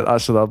No, yeah, we'll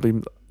actually that'll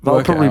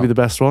work it probably be out. the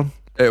best one.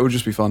 It will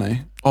just be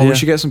funny. Oh, Yeah. we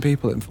should get some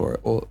people in for it,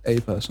 or a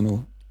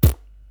personal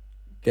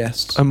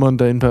guest, A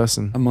mundane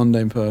person. a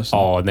mundane person.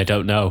 Oh, and they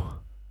don't know.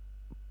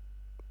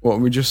 What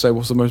we just say?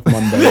 What's the most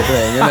mundane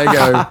thing? And they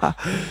go,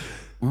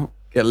 well,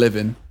 get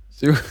living.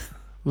 See what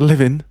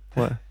Living.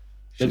 What?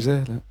 she's there.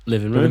 Living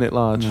Living room. it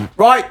large.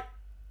 Right.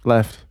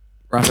 Left.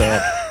 Wrap it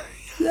up.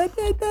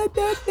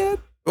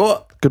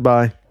 What?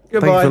 Goodbye.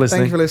 Goodbye. for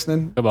Thank you for listening.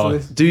 listening. Goodbye. to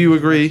this. Do you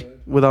agree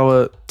with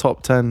our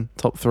top 10,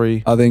 top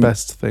 3 I think-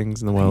 best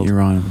things in the world?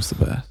 Uranium was the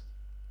best.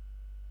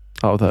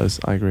 Out of those,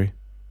 I agree.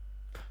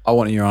 I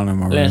want uranium in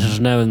my room. Let us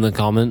know in the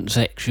comment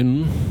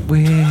section.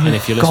 We're And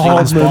if you're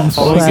listening on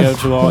Spotify, go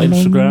to our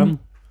Instagram.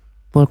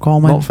 Not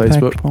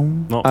Facebook.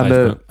 Not And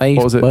Facebook.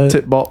 what was it?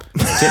 Titbot.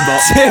 Tip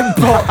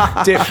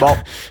Tip bop.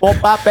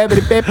 Bop bop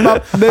baby bip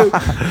bop boo.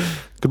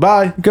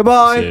 Goodbye.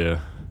 Goodbye. See ya.